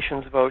Foreign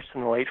Relations votes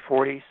in the late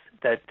 40s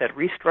that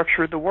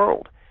restructured the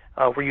world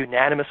were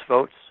unanimous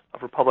votes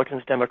of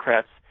Republicans,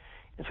 Democrats.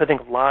 And so I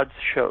think Lodge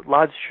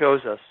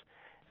shows us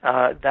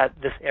that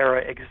this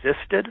era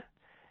existed,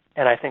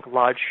 and I think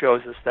Lodge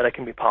shows us that it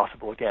can be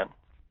possible again.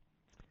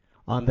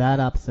 On that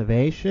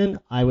observation,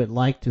 I would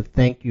like to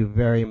thank you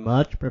very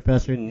much,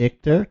 Professor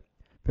Nichter,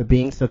 for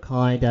being so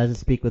kind as to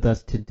speak with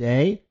us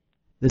today.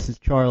 This is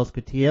Charles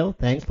Coutinho.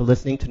 Thanks for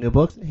listening to New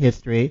Books in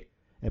History,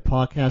 a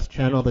podcast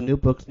channel of the New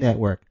Books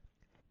Network.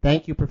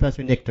 Thank you,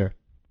 Professor Nichter.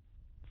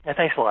 Yeah,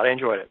 thanks a lot. I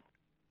enjoyed it.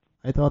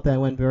 I thought that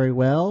went very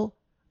well.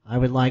 I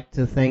would like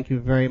to thank you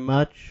very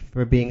much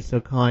for being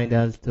so kind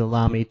as to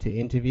allow me to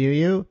interview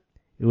you.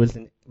 It was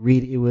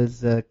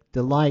a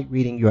delight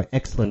reading your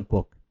excellent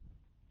book.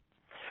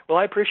 Well,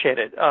 I appreciate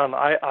it.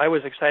 I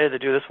was excited to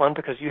do this one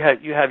because you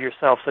have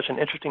yourself such an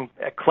interesting,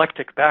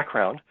 eclectic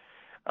background,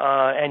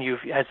 and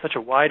you've had such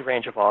a wide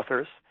range of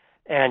authors,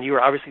 and you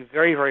were obviously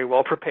very, very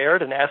well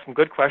prepared and asked some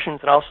good questions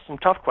and also some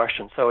tough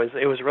questions. So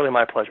it was really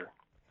my pleasure.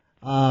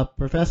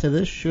 Professor,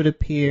 this should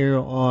appear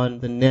on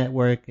the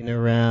network in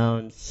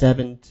around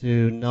 7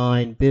 to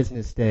 9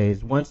 business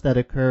days. Once that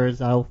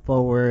occurs, I'll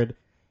forward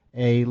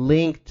a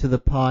link to the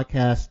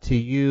podcast to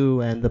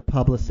you and the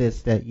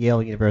publicist at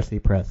Yale University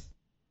Press.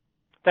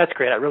 That's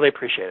great. I really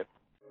appreciate it.